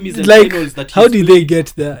first semis and Like, finals that how he's did played. they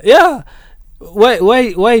get there? Yeah.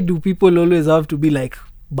 Why do people always have to be like,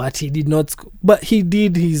 but he did not score? But he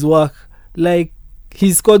did his work. Like,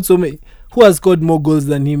 he scored so many. Who has scored more goals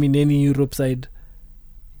than him in any Europe side?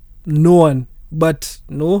 No one. But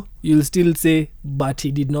no, you'll still say, but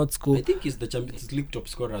he did not score. I think he's the Champions League top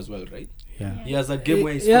scorer as well, right? Yeah. He has a game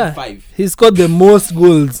where he scored Yeah. 5. He scored the most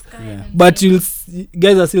goals. Yeah. But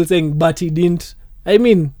guys are still saying, but he didn't. I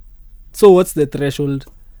mean, so what's the threshold?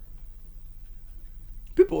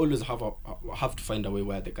 People always have to find a way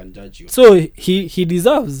where they can judge you. So he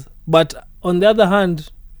deserves. But on the other hand,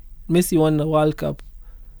 Messi won the World Cup.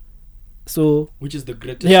 So Which is the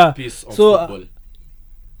greatest Yeah, piece of so, football.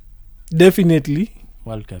 definitely,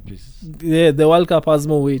 World Cup is. the World Cup has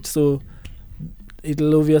more weight. So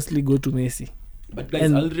it'll obviously go to Messi. But guys,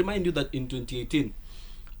 and- I'll remind you that in 2018,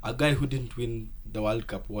 a guy who didn't win the World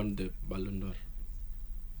Cup won the Ballon d'Or?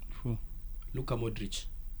 Who? Luka Modric.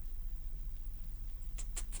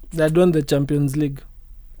 That won the Champions League.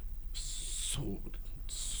 So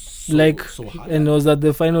Haaland. And was at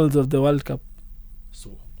the finals of the World Cup.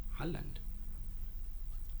 So Haaland.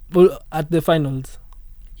 Well, at the finals.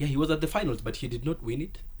 Yeah, he was at the finals, but he did not win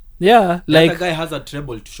it. Yeah, The like other guy has a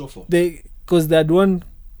treble to show for. because they had won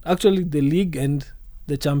actually the league and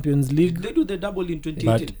the Champions Did League. they do the double in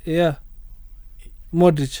 2018? Yeah,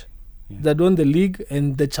 Modric. Yeah. That won the league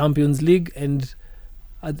and the Champions League, and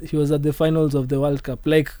he was at the finals of the World Cup.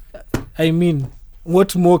 Like, I mean,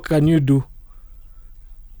 what more can you do?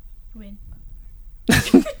 Win.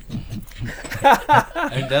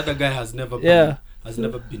 And the other guy has never Yeah.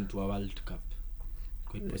 been to a World Cup.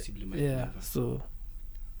 Quite possibly might Yeah, never. so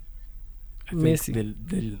I think Messi.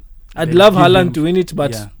 they'll I'd they'll love give him Haaland to win it,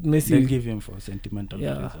 but yeah, they'll Messi, give him for sentimental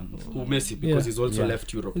Yeah. reasons. Who, Messi, because Yeah. he's also Yeah.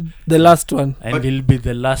 left Europe. the last one, And But- he'll be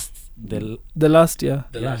the last. The last year.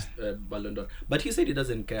 The Yeah. last Ballon d'Or. But he said he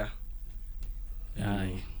doesn't care.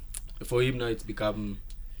 aye, For him now it's become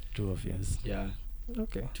too obvious.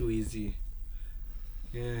 Okay. too easy.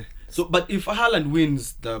 Yeah. So, but if Haaland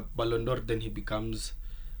wins the Ballon d'Or, then he becomes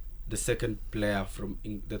the second player from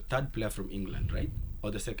the third player from England, right? Or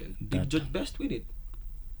the second? Did That- George Best win it?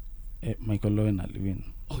 Michael Owen will win.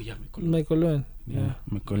 Oh yeah, Michael Owen. Yeah.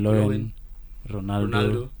 Michael Owen, Owen, Ronaldo.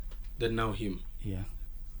 Ronaldo. Then now him. Yeah.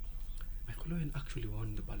 Michael Owen actually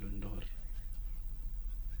won the Ballon d'Or.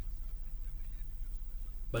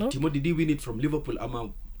 But Oh. Timo, did he win it from Liverpool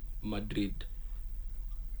or Madrid?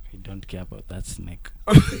 We don't care about that snake.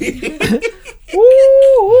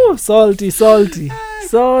 Ooh, salty. Actually,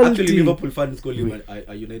 Salty. Liverpool fans call him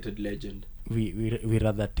a United legend. We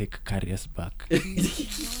rather take careers back.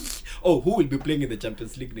 Oh, who will be playing in the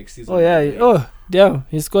Champions League next season? Oh yeah. Oh damn,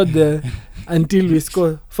 he scored the until we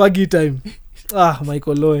score Fergie time.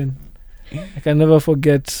 Michael Owen. I can never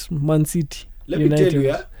forget Man City. Let United. me tell you,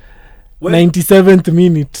 yeah. When 97th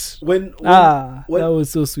minute. when That when-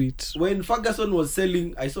 was so sweet. when Ferguson was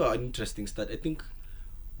selling, I saw an interesting stat. I think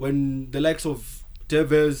when the likes of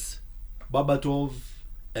Tevez, Babatov,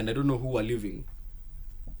 and I don't know who were leaving,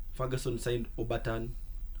 Ferguson signed Obertan,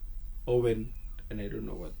 Owen, and I don't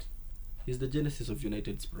know what. He's the genesis of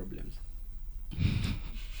United's problems.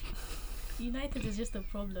 United is just a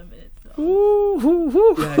problem in itself.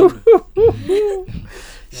 Ooh, Yeah, I know.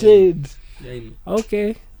 Shade. Yeah, I know.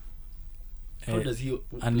 Okay. How Uh, does he?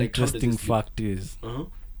 An interesting fact is Uh-huh.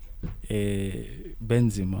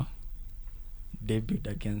 Benzema debuted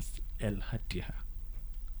against El Hattija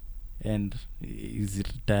and is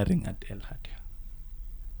retiring at El Hattija.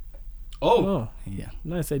 Oh, Yeah.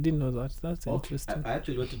 Nice. I didn't know that. That's oh, interesting. I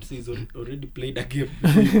actually wanted to say he's already played a game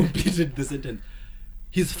before he completed the sentence.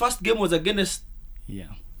 His first game was against.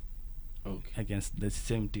 Yeah. Okay. Against the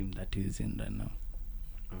same team that he's in right now.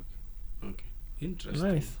 Okay. Interesting.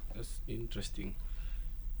 Nice. That's interesting.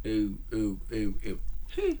 Hey.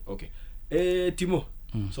 Okay. Timo.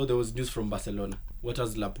 Mm. So there was news from Barcelona. What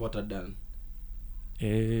has Laporta done?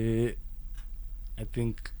 I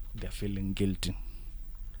think they're feeling guilty.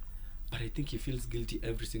 But I think he feels guilty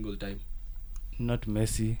every single time. Not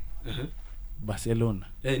Messi, Uh-huh. Barcelona.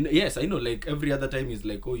 And yes, I know. Like every other time, he's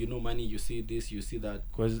like, "Oh, you know, money. You see this, you see that."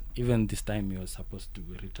 Because even this time he was supposed to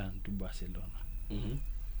return to Barcelona. Mm-hmm.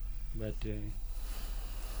 But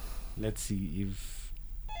let's see if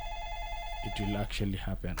it will actually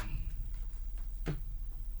happen.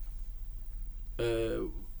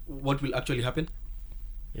 What will actually happen?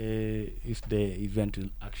 If the event will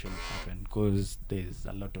actually happen, because there's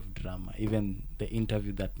a lot of drama. Even the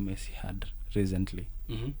interview that Messi had recently,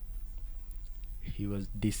 Mm-hmm. he was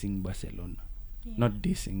dissing Barcelona. Yeah. Not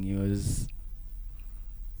dissing, he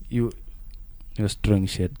was throwing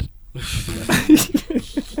shit.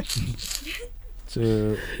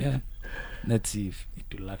 So yeah, let's see if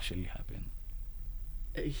it will actually happen.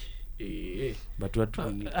 But what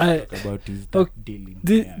we need to talk about is that okay, dealing.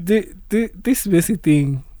 This Messi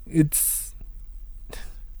thing, it's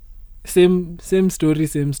same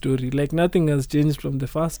story. Like nothing has changed from the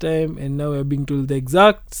first time, and now we're being told the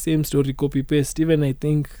exact same story, copy paste. Even I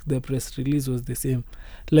think the press release was the same.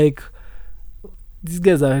 Like these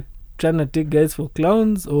guys are trying to take guys for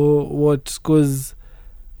clowns or what? Because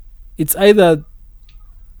it's either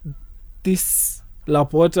this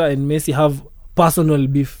Laporta and Messi have personal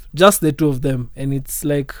beef, just the two of them, and it's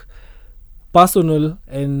like personal,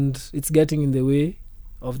 and it's getting in the way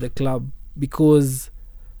of the club. Because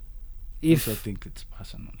if I think it's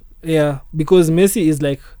personal. yeah, because Messi is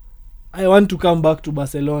like, I want to come back to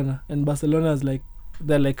Barcelona, and Barcelona is like,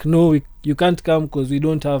 they're like, no, you can't come because we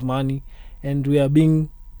don't have money, and we are being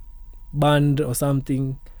banned or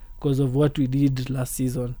something because of what we did last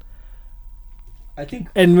season. I think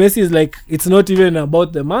And Messi is like, it's not even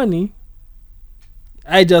about the money.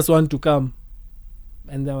 I just want to come.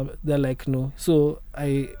 And they're like, no. So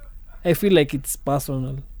I feel like it's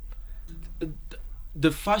personal.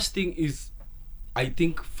 the first thing is, I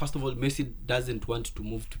think, first of all, Messi doesn't want to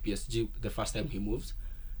move to PSG the first time he moves.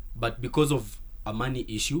 But because of a money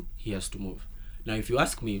issue, he has to move. Now, if you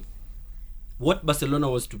ask me, what Barcelona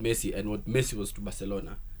was to Messi and what Messi was to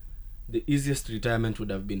Barcelona, the easiest retirement would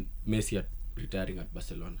have been Messi retiring at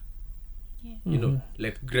Barcelona. Yeah. You know,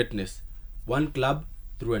 like greatness. One club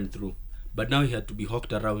through and through. But now he had to be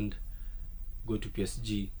hawked around, go to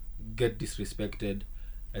PSG, get disrespected,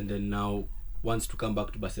 and then now wants to come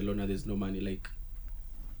back to Barcelona. There's no money.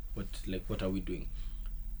 What are we doing?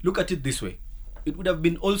 Look at it this way. It would have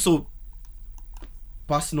been also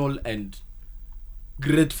personal and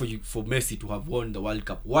great for Messi to have won the World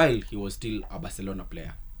Cup while he was still a Barcelona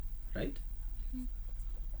player, right?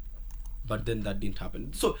 But then that didn't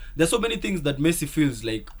happen. So there's so many things that Messi feels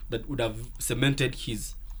like that would have cemented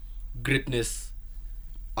his greatness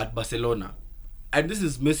at Barcelona. And this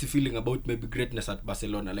is Messi feeling about maybe greatness at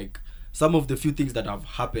Barcelona. Like some of the few things that have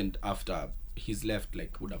happened after he's left,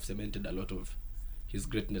 like, would have cemented a lot of his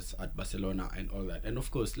greatness at Barcelona and all that. And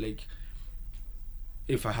of course, like,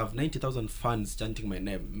 if I have 90,000 fans chanting my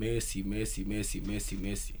name, Messi, Messi, Messi, Messi,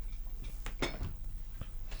 Messi.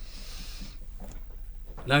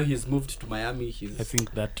 Now he's moved to Miami. I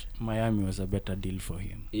think that Miami was a better deal for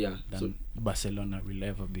him than Barcelona will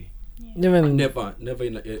ever be. Yeah. Never in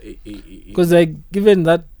Because like, given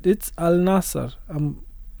that it's Al Nassr,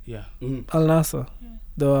 Yeah. Al Nassr, Yeah.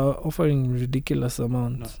 they were offering ridiculous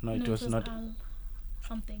amounts. No, it was not.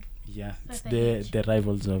 Something. Yeah, it's Like the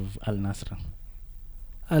rivals of Al Nassr,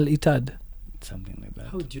 Al Ittihad. something like that.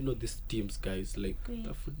 How do you know these teams, guys? Like, Yeah.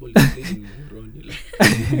 the football is played in Moroni.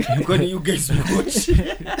 Like, when you guys watch?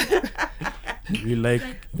 We like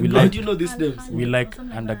How do you know these names? we like Something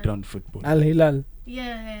like underground football. Al Hilal.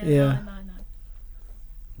 Yeah. Yeah. No.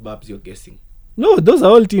 Babz, you're guessing. No, those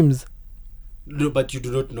are all teams. No, but you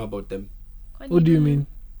do not know about them. What do you mean?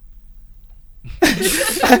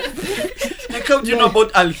 Like, how do you know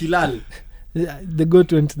about Al Hilal? The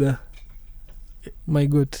goat went there. My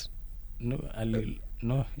goat. No,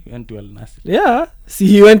 no, he went to Al Nassr. Yeah. See,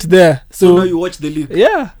 he went there. So now So, you watch the league.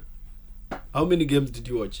 yeah. How many games did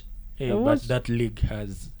you watch? Hey, I but watched- that league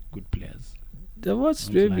has good players. There was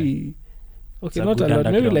Don't maybe... It's Okay, a not a good lot.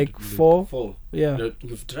 Maybe underground like league. 4. 4. Yeah. No,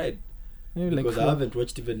 you've tried. Maybe like Because I 4. haven't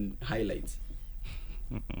watched even highlights.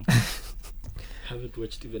 Haven't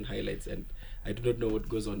watched even highlights, and I do not know what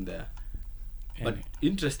goes on there. But Any-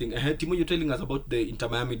 interesting. Timo, you're telling us about the Inter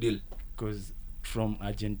Miami deal. because from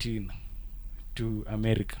Argentina to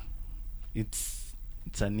America, it's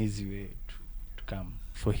an easy way to come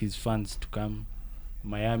for his fans to come.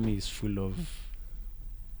 Miami is full of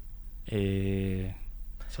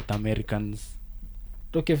South Americans.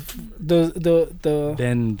 Okay, the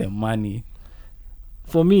Then the money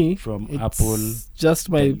for me, from it's Apple, just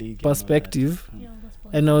the my league and all that. perspective. Yeah, that's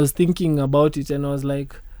possible. And I was thinking about it, and I was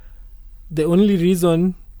like, the only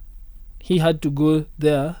reason he had to go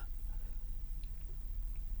there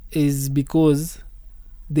is because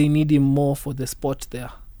they need him more for the sport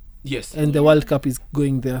there, Yes. and the World Cup is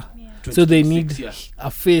going there, Yeah. so they 2026, need yeah.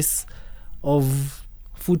 a face of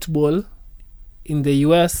football in the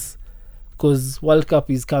US because World Cup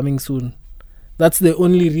is coming soon. That's the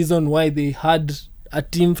only reason why they had a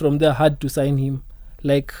team from there had to sign him.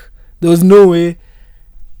 Like, there was no way.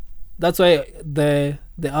 That's why the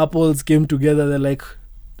Apples came together. They're like,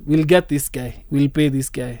 we'll get this guy, we'll pay this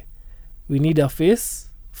guy, we need a face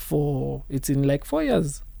for it's in like 4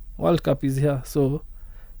 years. World Cup is here, so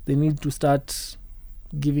they need to start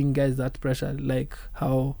giving guys that pressure, like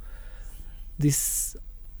how this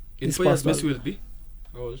In this 4 years, past Messi will be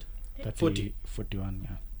how old? 40. 41,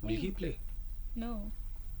 yeah. Will he play? No.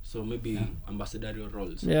 So maybe Yeah. ambassadorial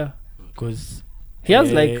roles. yeah Because he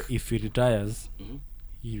has like if he retires, Mhm.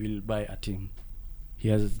 he will buy a team. He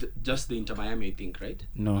has Just the Inter Miami, I think, right?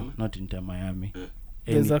 no, not Inter Miami. Yeah.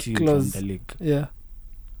 Any There's a team clause. from the league. yeah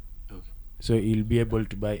So he'll be able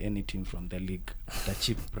to buy any team from the league at a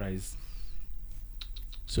cheap price.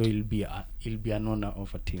 So he'll be an owner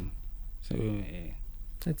of a team. So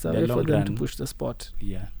it's a The way for long them to run. push the sport.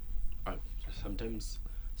 yeah, Sometimes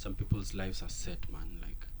some people's lives are set, man.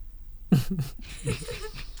 Like,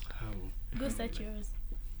 how? Go set yours.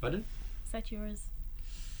 Pardon? Set yours.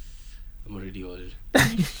 I'm already old.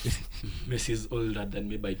 Messi's older than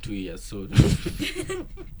me by 2 years, so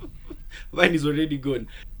mine is already gone.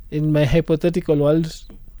 In my hypothetical world,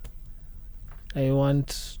 I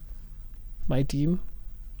want my team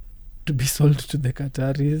to be sold to the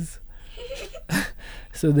Qataris.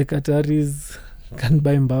 So the Qataris can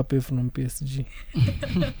buy Mbappe from PSG.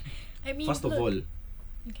 I mean, First of all,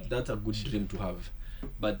 okay. that's a good dream to have.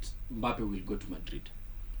 But Mbappe will go to Madrid.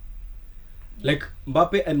 Like,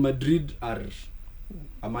 Mbappe and Madrid are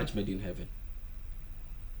a match made in heaven.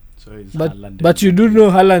 So it's But Haaland but and you do Madrid.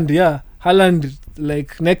 know Haaland, yeah. Haaland,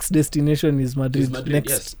 like, next destination is Madrid. Is Madrid,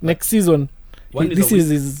 yes. Next season. One This a is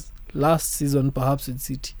week. his last season, perhaps with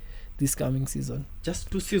City. This coming season.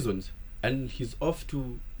 Just 2 seasons. And he's off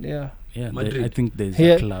to... Yeah. Yeah, Madrid. I think there's He,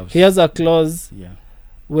 a clause. he has a clause Yeah.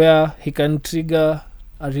 where he can trigger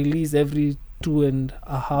a release every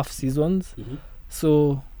 2.5 seasons. Mhm.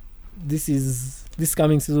 So this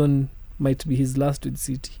coming season might be his last with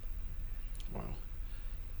City. Wow.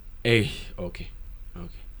 Hey, okay.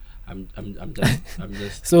 I'm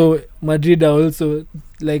just So Madrid are also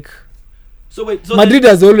like So wait, so Madrid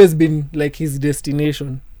has always been like his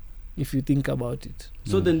destination, if you think about it.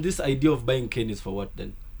 then this idea of buying Kane is for what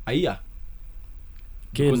then? A year.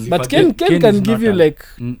 Kane, Because But if Ken Kane can is give not you a- like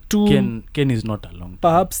Ken is not a long.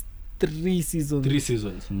 perhaps 3 seasons 3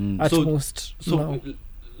 seasons. Mm. at So- most. So, now.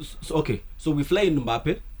 okay. So we fly in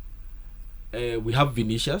Mbappe. We have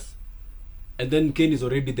Vinicius, and then Kane is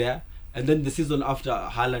already there, and then the season after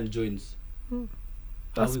Haaland joins. How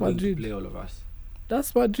That's are we going to Madrid. play all of us?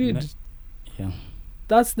 That's Madrid. Ne- Yeah.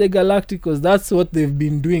 That's the Galacticos. That's what they've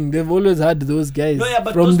been doing. They've always had those guys No, yeah,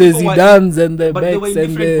 but from those the people were- Zidans and the But they were in Becks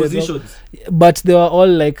and different the. positions. But they were all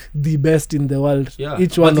like the best in the world. Yeah,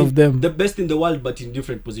 Each but one in- of them. the best in the world, but in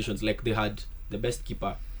different positions. Like they had the best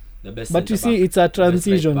keeper, the best. But you centre see, back, it's a the best right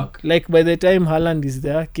transition. back. Like by the time Haaland is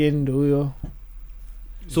there, Kane, Doyo,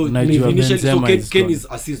 So Nigel initially, so Benzema Kane is is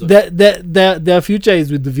a season. their future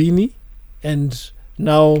is with Vini, and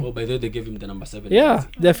now Oh, by the way, they gave him the number 7. yeah,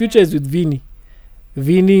 their future is with Vini.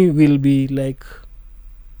 Vini will be like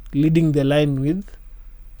leading the line with.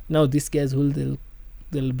 Now these guys who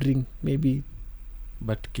they'll bring maybe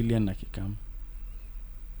But Kylian akikam.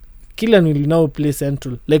 Kylian will now play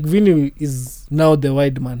central. Like Vini is now the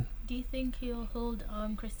wide man. Do you think he'll hold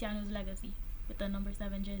Cristiano's legacy with the number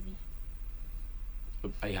 7 jersey?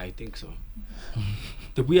 I think so.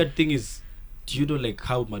 The weird thing is, do you know like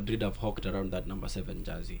how Madrid have hawked around that number 7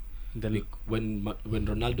 jersey? Like when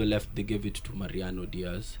Ronaldo left, they gave it to Mariano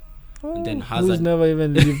Diaz. And then Who's Hazard. never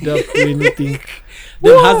even lived up to anything.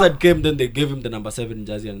 Then Hazard came, then they gave him the number 7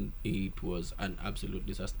 jersey, and it was an absolute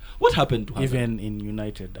disaster. What happened to Hazard? Even in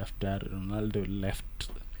United, after Ronaldo left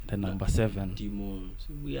the number 7. Timo,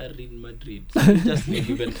 so we are in Madrid. So we just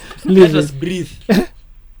even Leave let us it. breathe.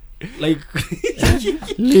 Like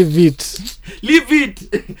Leave it. leave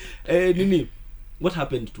it. Nini, what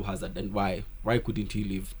happened to Hazard and why? Why couldn't he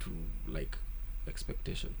live to like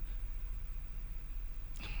expectation?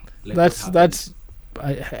 Like, what happened? That's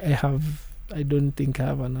I don't think I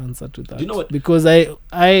have an answer to that. Do you know what- Because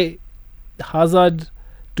I Hazard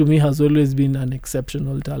to me has always been an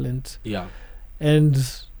exceptional talent, Yeah. and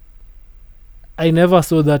I never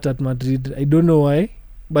saw that at Madrid. I don't know why,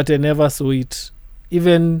 but I never saw it.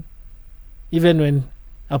 Even when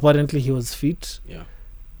apparently he was fit, Yeah.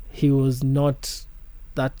 he was not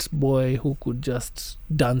that boy who could just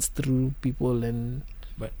dance through people, and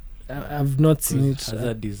But- I've not seen it.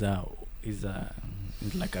 Hazard is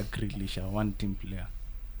like a Grealish, a one team player.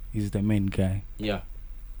 He's the main guy Yeah.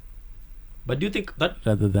 But do you think that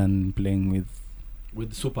rather than playing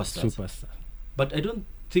with superstars? superstar. But I don't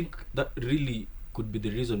think that really could be the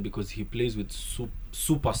reason, because he plays with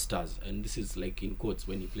superstars, and this is like in quotes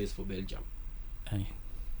when he plays for Belgium. Aye.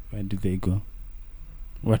 Where do they go?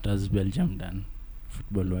 What has Belgium done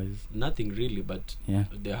football wise? Nothing really, but Yeah.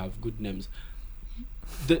 they have good names.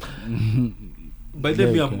 By the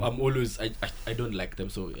way, I'm always I don't like them,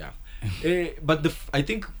 so yeah. But I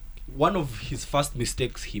think one of his first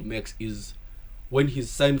mistakes he makes is when he's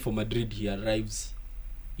signed for Madrid, he arrives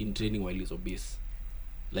in training while he's obese,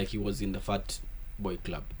 like he was in the fat boy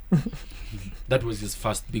club. That was his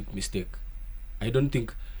first big mistake. I don't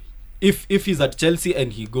think if he's at Chelsea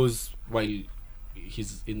and he goes while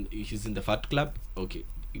he's in the fat club, okay,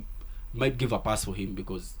 it might give a pass for him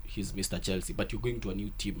because he's Mr. Chelsea. But you're going to a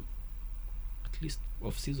new team, at least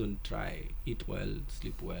off season, try eat well,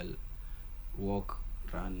 sleep well, walk,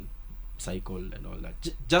 run, cycle, and all that.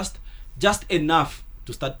 Just enough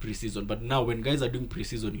to start pre-season. But now when guys are doing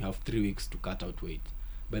pre-season, you have 3 weeks to cut out weight.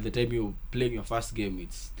 By the time you're playing your first game,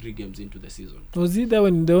 it's 3 games into the season. Was he there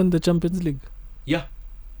when they won the Champions League? Yeah.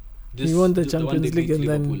 He won the one Champions they League beat and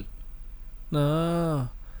then- Liverpool. Nah.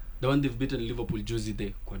 The one they've beaten Liverpool Josie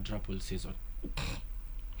the quadruple season.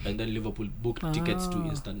 And then Liverpool booked tickets to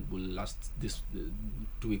Ah. Istanbul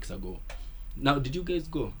 2 weeks ago. Now, did you guys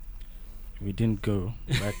go? We didn't go,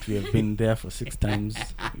 but we have been there for 6 times.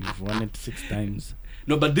 We've won it 6 times.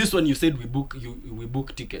 No, but this one you said we book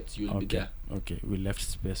tickets. You'll be there. Okay, we left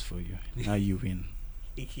space for you. Now you win.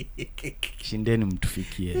 Shindeni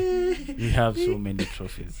mtufikie. We have so many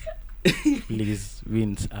trophies. Please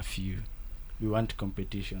wins a few. We want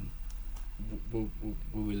competition. We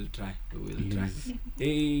will try. We will Please.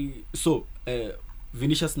 try. So,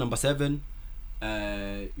 Vinicius number 7.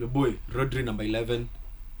 Your boy Rodri number 11.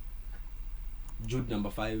 Jude number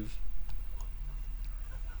 5.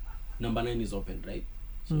 Number 9 is open, right?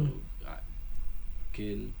 So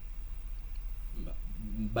Kane.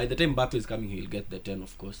 By the time Mbappe is coming, he'll get the 10,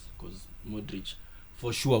 of course, because Modric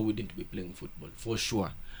for sure wouldn't be playing football, for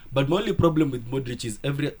sure. But my only problem with Modric is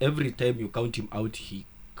every time you count him out, he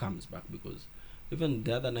comes back, because even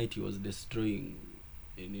the other night he was destroying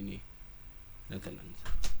in Netherlands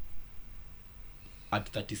at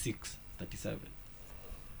 36, 37.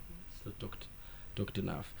 So talked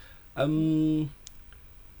enough.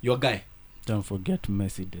 Your guy. Don't forget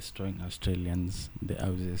Messi destroying Australians, the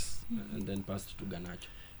houses. And then passed to Garnacho.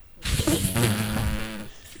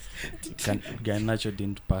 Garnacho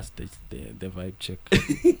didn't pass the vibe check.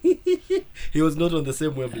 He was not on the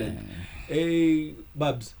same wavelength. Hey,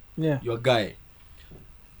 Babz. Yeah. Your guy.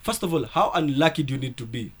 First of all, how unlucky do you need to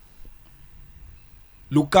be?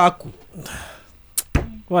 Lukaku.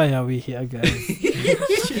 Why are we here, guys?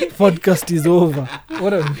 Podcast is over.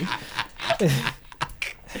 What are we?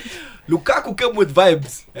 Lukaku came with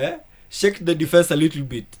vibes, shake the defense a little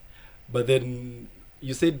bit, but then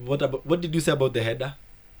you said what did you say about the header?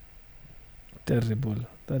 Terrible.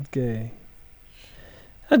 That guy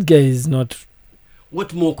is not.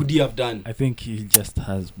 What more could he have done? I think he just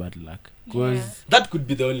has bad luck. Because that could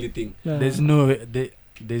be the only thing. there's no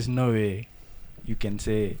way you can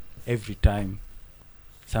say every time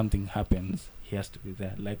something happens he has to be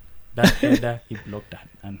there. Like that header, he blocked a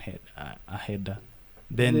header.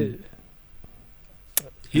 Then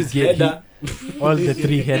his header. All the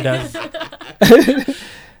 3 headers.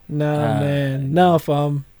 Man. Now,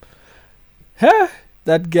 fam.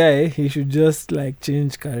 That guy, he should just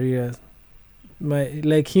change careers.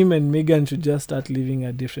 Him and Megan should just start living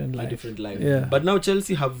a different life. Yeah. But now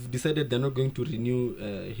Chelsea have decided they're not going to renew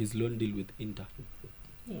his loan deal with Inter.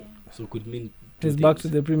 Yeah. So could mean he's back to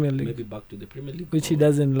the Premier League. Maybe back to the Premier League. Which he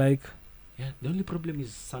doesn't like. Yeah, the only problem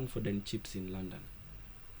is Sanford and Chips in London.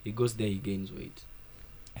 He goes there, he gains weight.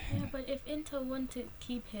 Yeah, but if Inter want to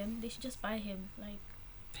keep him, they should just buy him. They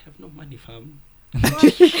have no money, fam.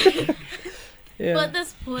 Yeah. But at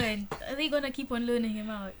this point, are they gonna keep on loaning him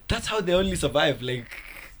out? That's how they only survive.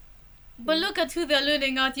 But look at who they're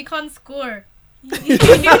loaning out. You can't score. But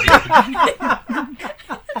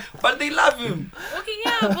they love him. Okay,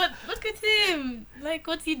 yeah, but look at him.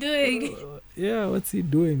 What's he doing? What's he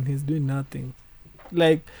doing? He's doing nothing.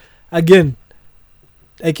 Again,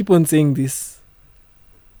 I keep on saying this.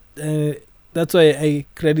 That's why I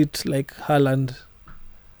credit Haaland.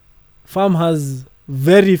 Farm has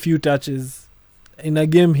very few touches. In a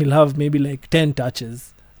game, he'll have maybe 10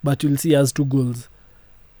 touches, but you'll see he has 2 goals.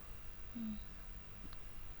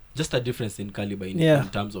 Just a difference in caliber in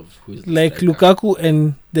terms of who is Lukaku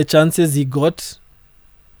and the chances he got.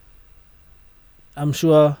 I'm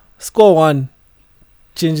sure score 1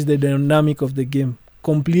 changed the dynamic of the game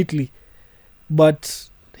completely. But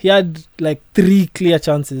he had 3 clear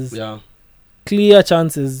chances. Yeah. Clear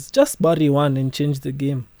chances. Just bury 1 and change the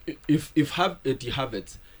game. If you have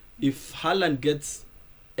it. If Haaland gets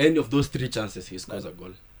any of those 3 chances, he scores a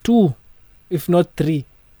goal. 2, if not 3.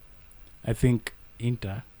 I think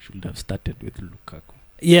Inter should have started with Lukaku.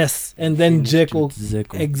 Yes, and then Dzeko.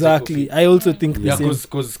 Exactly. I also think the same.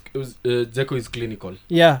 Because Dzeko is clinical.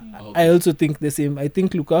 Yeah, Okay. I also think the same. I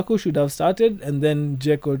think Lukaku should have started and then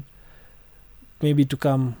Dzeko maybe to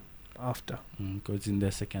come after. Because in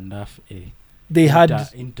the second half, they had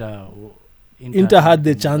Inter had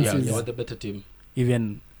the chances. Yeah, they were the better team.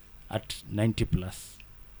 Even at 90 plus,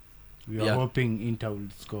 we were Yeah. hoping Inter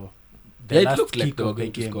would score. It looked like they were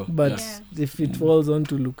going to score. But Yeah. if it falls on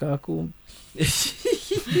to Lukaku,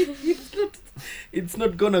 it's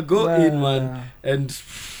not gonna go in, man. And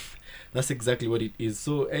that's exactly what it is.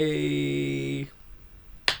 So,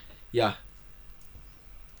 yeah.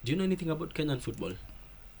 Do you know anything about Kenyan football?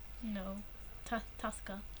 No.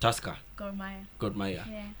 Tusker. Gor Mahia.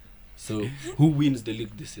 Yeah. So, who wins the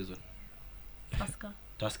league this season? Tusker.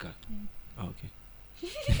 Oh, okay.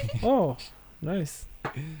 Oh, nice.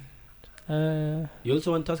 You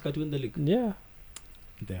also want Tusker to win the league? Yeah.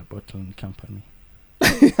 Their bottling company.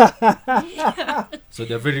 So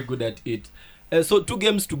they're very good at it. So 2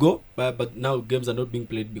 games to go, but now games are not being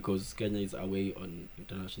played because Kenya is away on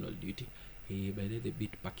international duty. By then they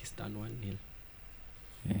beat Pakistan 1-0.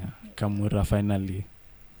 Yeah, Kamura finally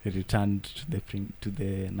returned to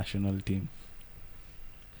the national team.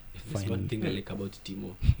 There's one thing I like about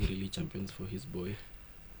Timo. He really champions for his boy.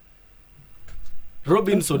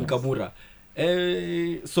 Robinson That's nice.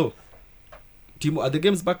 Kamura. So, Timo, are the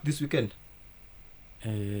games back this weekend?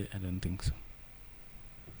 I don't think so.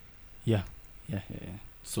 Yeah.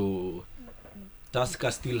 So,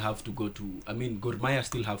 Tusker still have to go to... I mean, Gor Mahia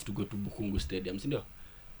still have to go to Bukungu Stadium,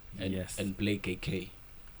 Yes. and play KK.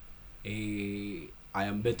 I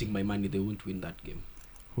am betting my money they won't win that game.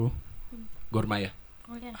 Who? Gor Mahia.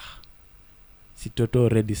 Oh, yeah. Sitoto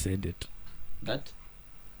already said it. That?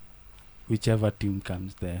 Whichever team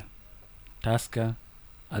comes there, Tusker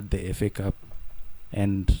at the FA Cup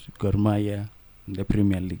and Gor Mahia in the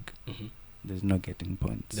Premier League, Mm-hmm. there's no getting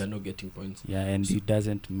points. They're not getting points. Yeah, and he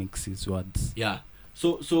doesn't mix his words. Yeah.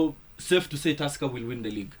 So safe to say Tusker will win the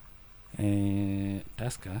league.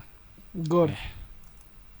 Tusker, God.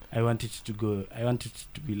 I want it to go. I want it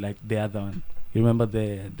to be like the other one. You remember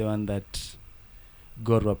the one that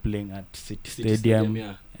Gor were playing at City Stadium,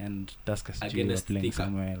 yeah. and Tusker were Against playing Thika.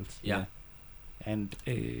 somewhere else. Yeah. And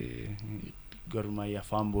Gor Mahia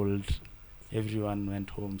fumbled. Everyone went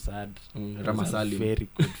home sad. It was a Ramasalim. very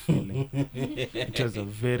good feeling. It was a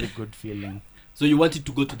very good feeling. So you want it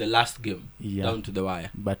to go to the last game, Yeah, down to the wire.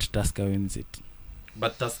 but Tusker wins it.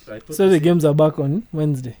 But Tusker, I thought So the games are back on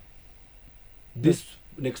Wednesday. this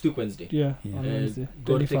next week Wednesday. Yeah, Yeah. on Wednesday.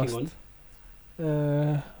 Gor taking 21st.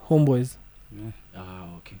 on. Homeboys. Yeah.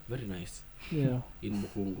 Okay, very nice. Yeah. In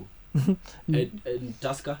Mukungu. and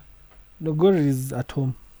Tusker? No, Gor is at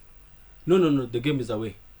home. No. The game is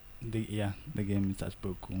away. The game is at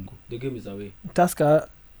Bokungu. The game is away. Tusker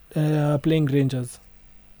playing Rangers.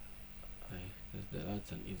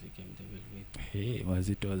 That's an easy game. They will win. Hey,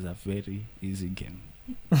 it was a very easy game.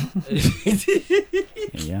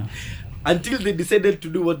 Yeah. Until they decided to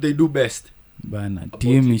do what they do best. Bana, About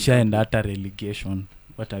team it. isha and after relegation.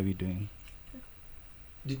 What are we doing?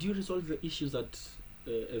 Did you resolve the issues at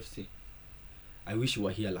FC? I wish you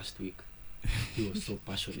were here last week. He was so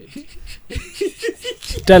passionate.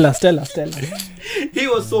 Tell us. He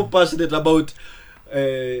was so passionate about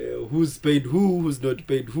who's paid who's not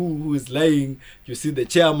paid who is lying. You see the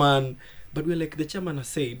chairman. But we're like, the chairman has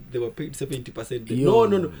said they were paid 70%.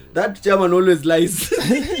 No. That chairman always lies.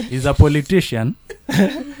 He's a politician.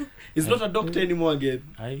 He's not a doctor anymore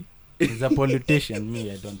again. He's a politician. Me,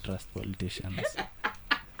 I don't trust politicians.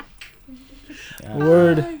 Yeah.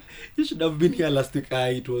 Word. You should have been here last week.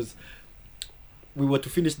 We were to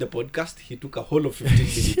finish the podcast. He took a whole of 15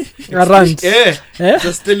 minutes. A rant. Yeah.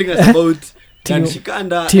 Just telling us about Dan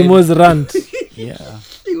Shikanda. Timo's rant. Yeah.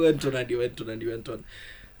 He went on.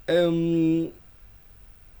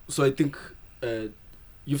 So I think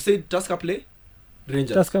you've said Tusker play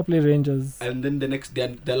Rangers. Tusker play Rangers. And then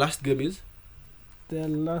the last game is? Their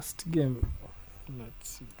last game. Let's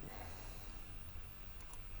see.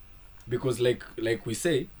 Because like we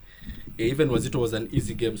say, even Wazito was an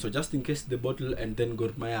easy game. So just in case the bottle and then Gor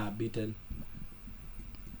Mahia are beaten,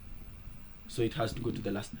 so it has to go to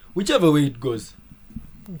the last. Whichever way it goes.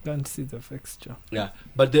 You can't see the fixture. Yeah,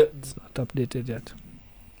 but It's not updated yet.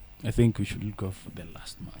 I think we should go for the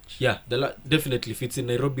last match. yeah, definitely if it's in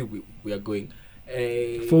Nairobi, we are going.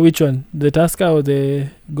 For which one? The Tusker or the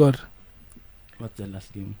Gor? What's the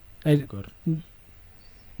last game? Gor.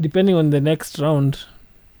 Depending on the next round,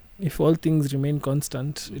 if all things remain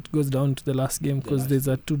constant, it goes down to the last game because there's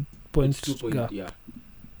a 2-point It's 2 point, gap. yeah.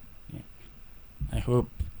 I hope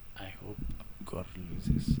God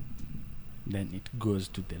loses. Then it goes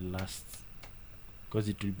to the last, because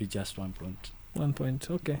it will be just 1 point. 1 point.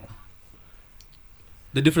 Okay.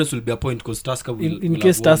 The difference will be a point because Tusker will. In will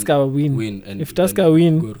case have won- Tusker win. and If Tusker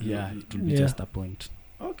win, Gor will- Yeah, it will be Yeah. just a point.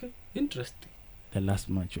 Okay, interesting. The last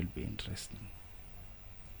match will be interesting.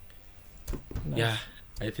 nice. Yeah,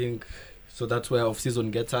 I think so. That's where off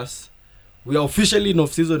season gets us. We are officially in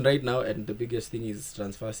off season right now, and the biggest thing is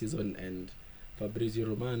transfer season and Fabrizio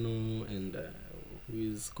Romano and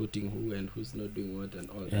who is quoting who and who's not doing what and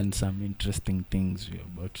all that. And some interesting things we're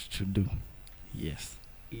about to do. Yes.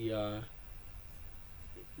 Yeah,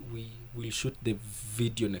 we will shoot the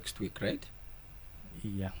video next week, right?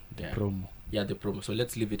 Yeah, the Yeah. promo. Yeah, the promo. So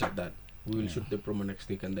let's leave it at that. We will Yeah. shoot the promo next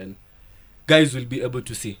week, and then guys will be able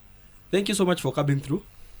to see. Thank you so much for coming through.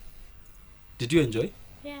 Did you enjoy?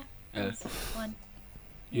 Yeah. Yeah. It was fun.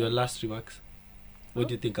 Your last remarks? What Oh.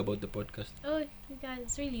 do you think about the podcast? Oh, you guys,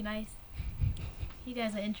 it's really nice. You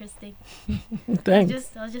guys are interesting.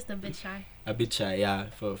 Thanks. I was just a bit shy. A bit shy, yeah,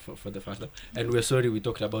 for the first love. And we're sorry we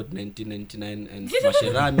talked about 1999 and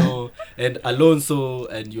Mascherano and Alonso,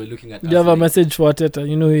 and you're looking at Do you have a message for Teta?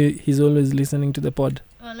 You know he's always listening to the pod.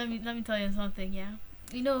 Oh, let me tell you something. Yeah,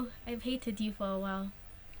 you know I've hated you for a while.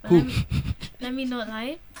 But Who? let me not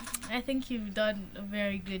lie. I think you've done a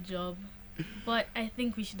very good job, but I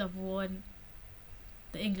think we should have won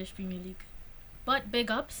the English Premier League. But big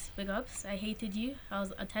ups. I hated you. I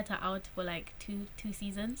was a Teta out for like two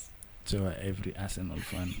seasons. So every Arsenal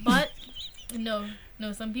fan. But no.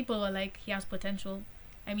 Some people were like, he has potential.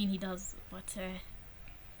 I mean, he does. But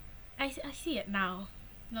I see it now,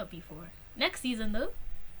 not before. Next season though,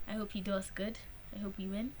 I hope he does good. I hope we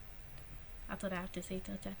win. That's what I have to say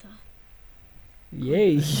to Teta.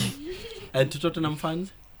 Yay. And to Tottenham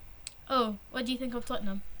fans? Oh, what do you think of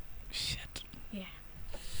Tottenham? Shit. Yeah.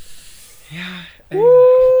 Yeah.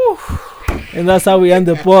 Woo. And that's how we end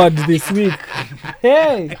the pod this week.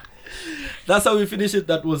 Hey. That's how we finish it.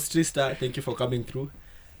 That was Tristar. Thank you for coming through.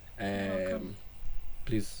 welcome.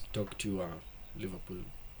 Please talk to your Liverpool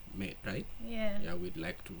mate, right? Yeah. Yeah, we'd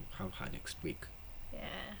like to have her next week.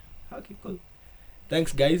 Yeah. Okay, cool.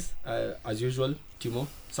 Thanks, guys. As usual, Timo.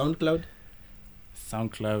 SoundCloud.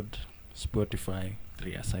 SoundCloud, Spotify,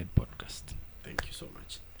 3AsidePodcast. Thank you so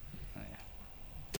much.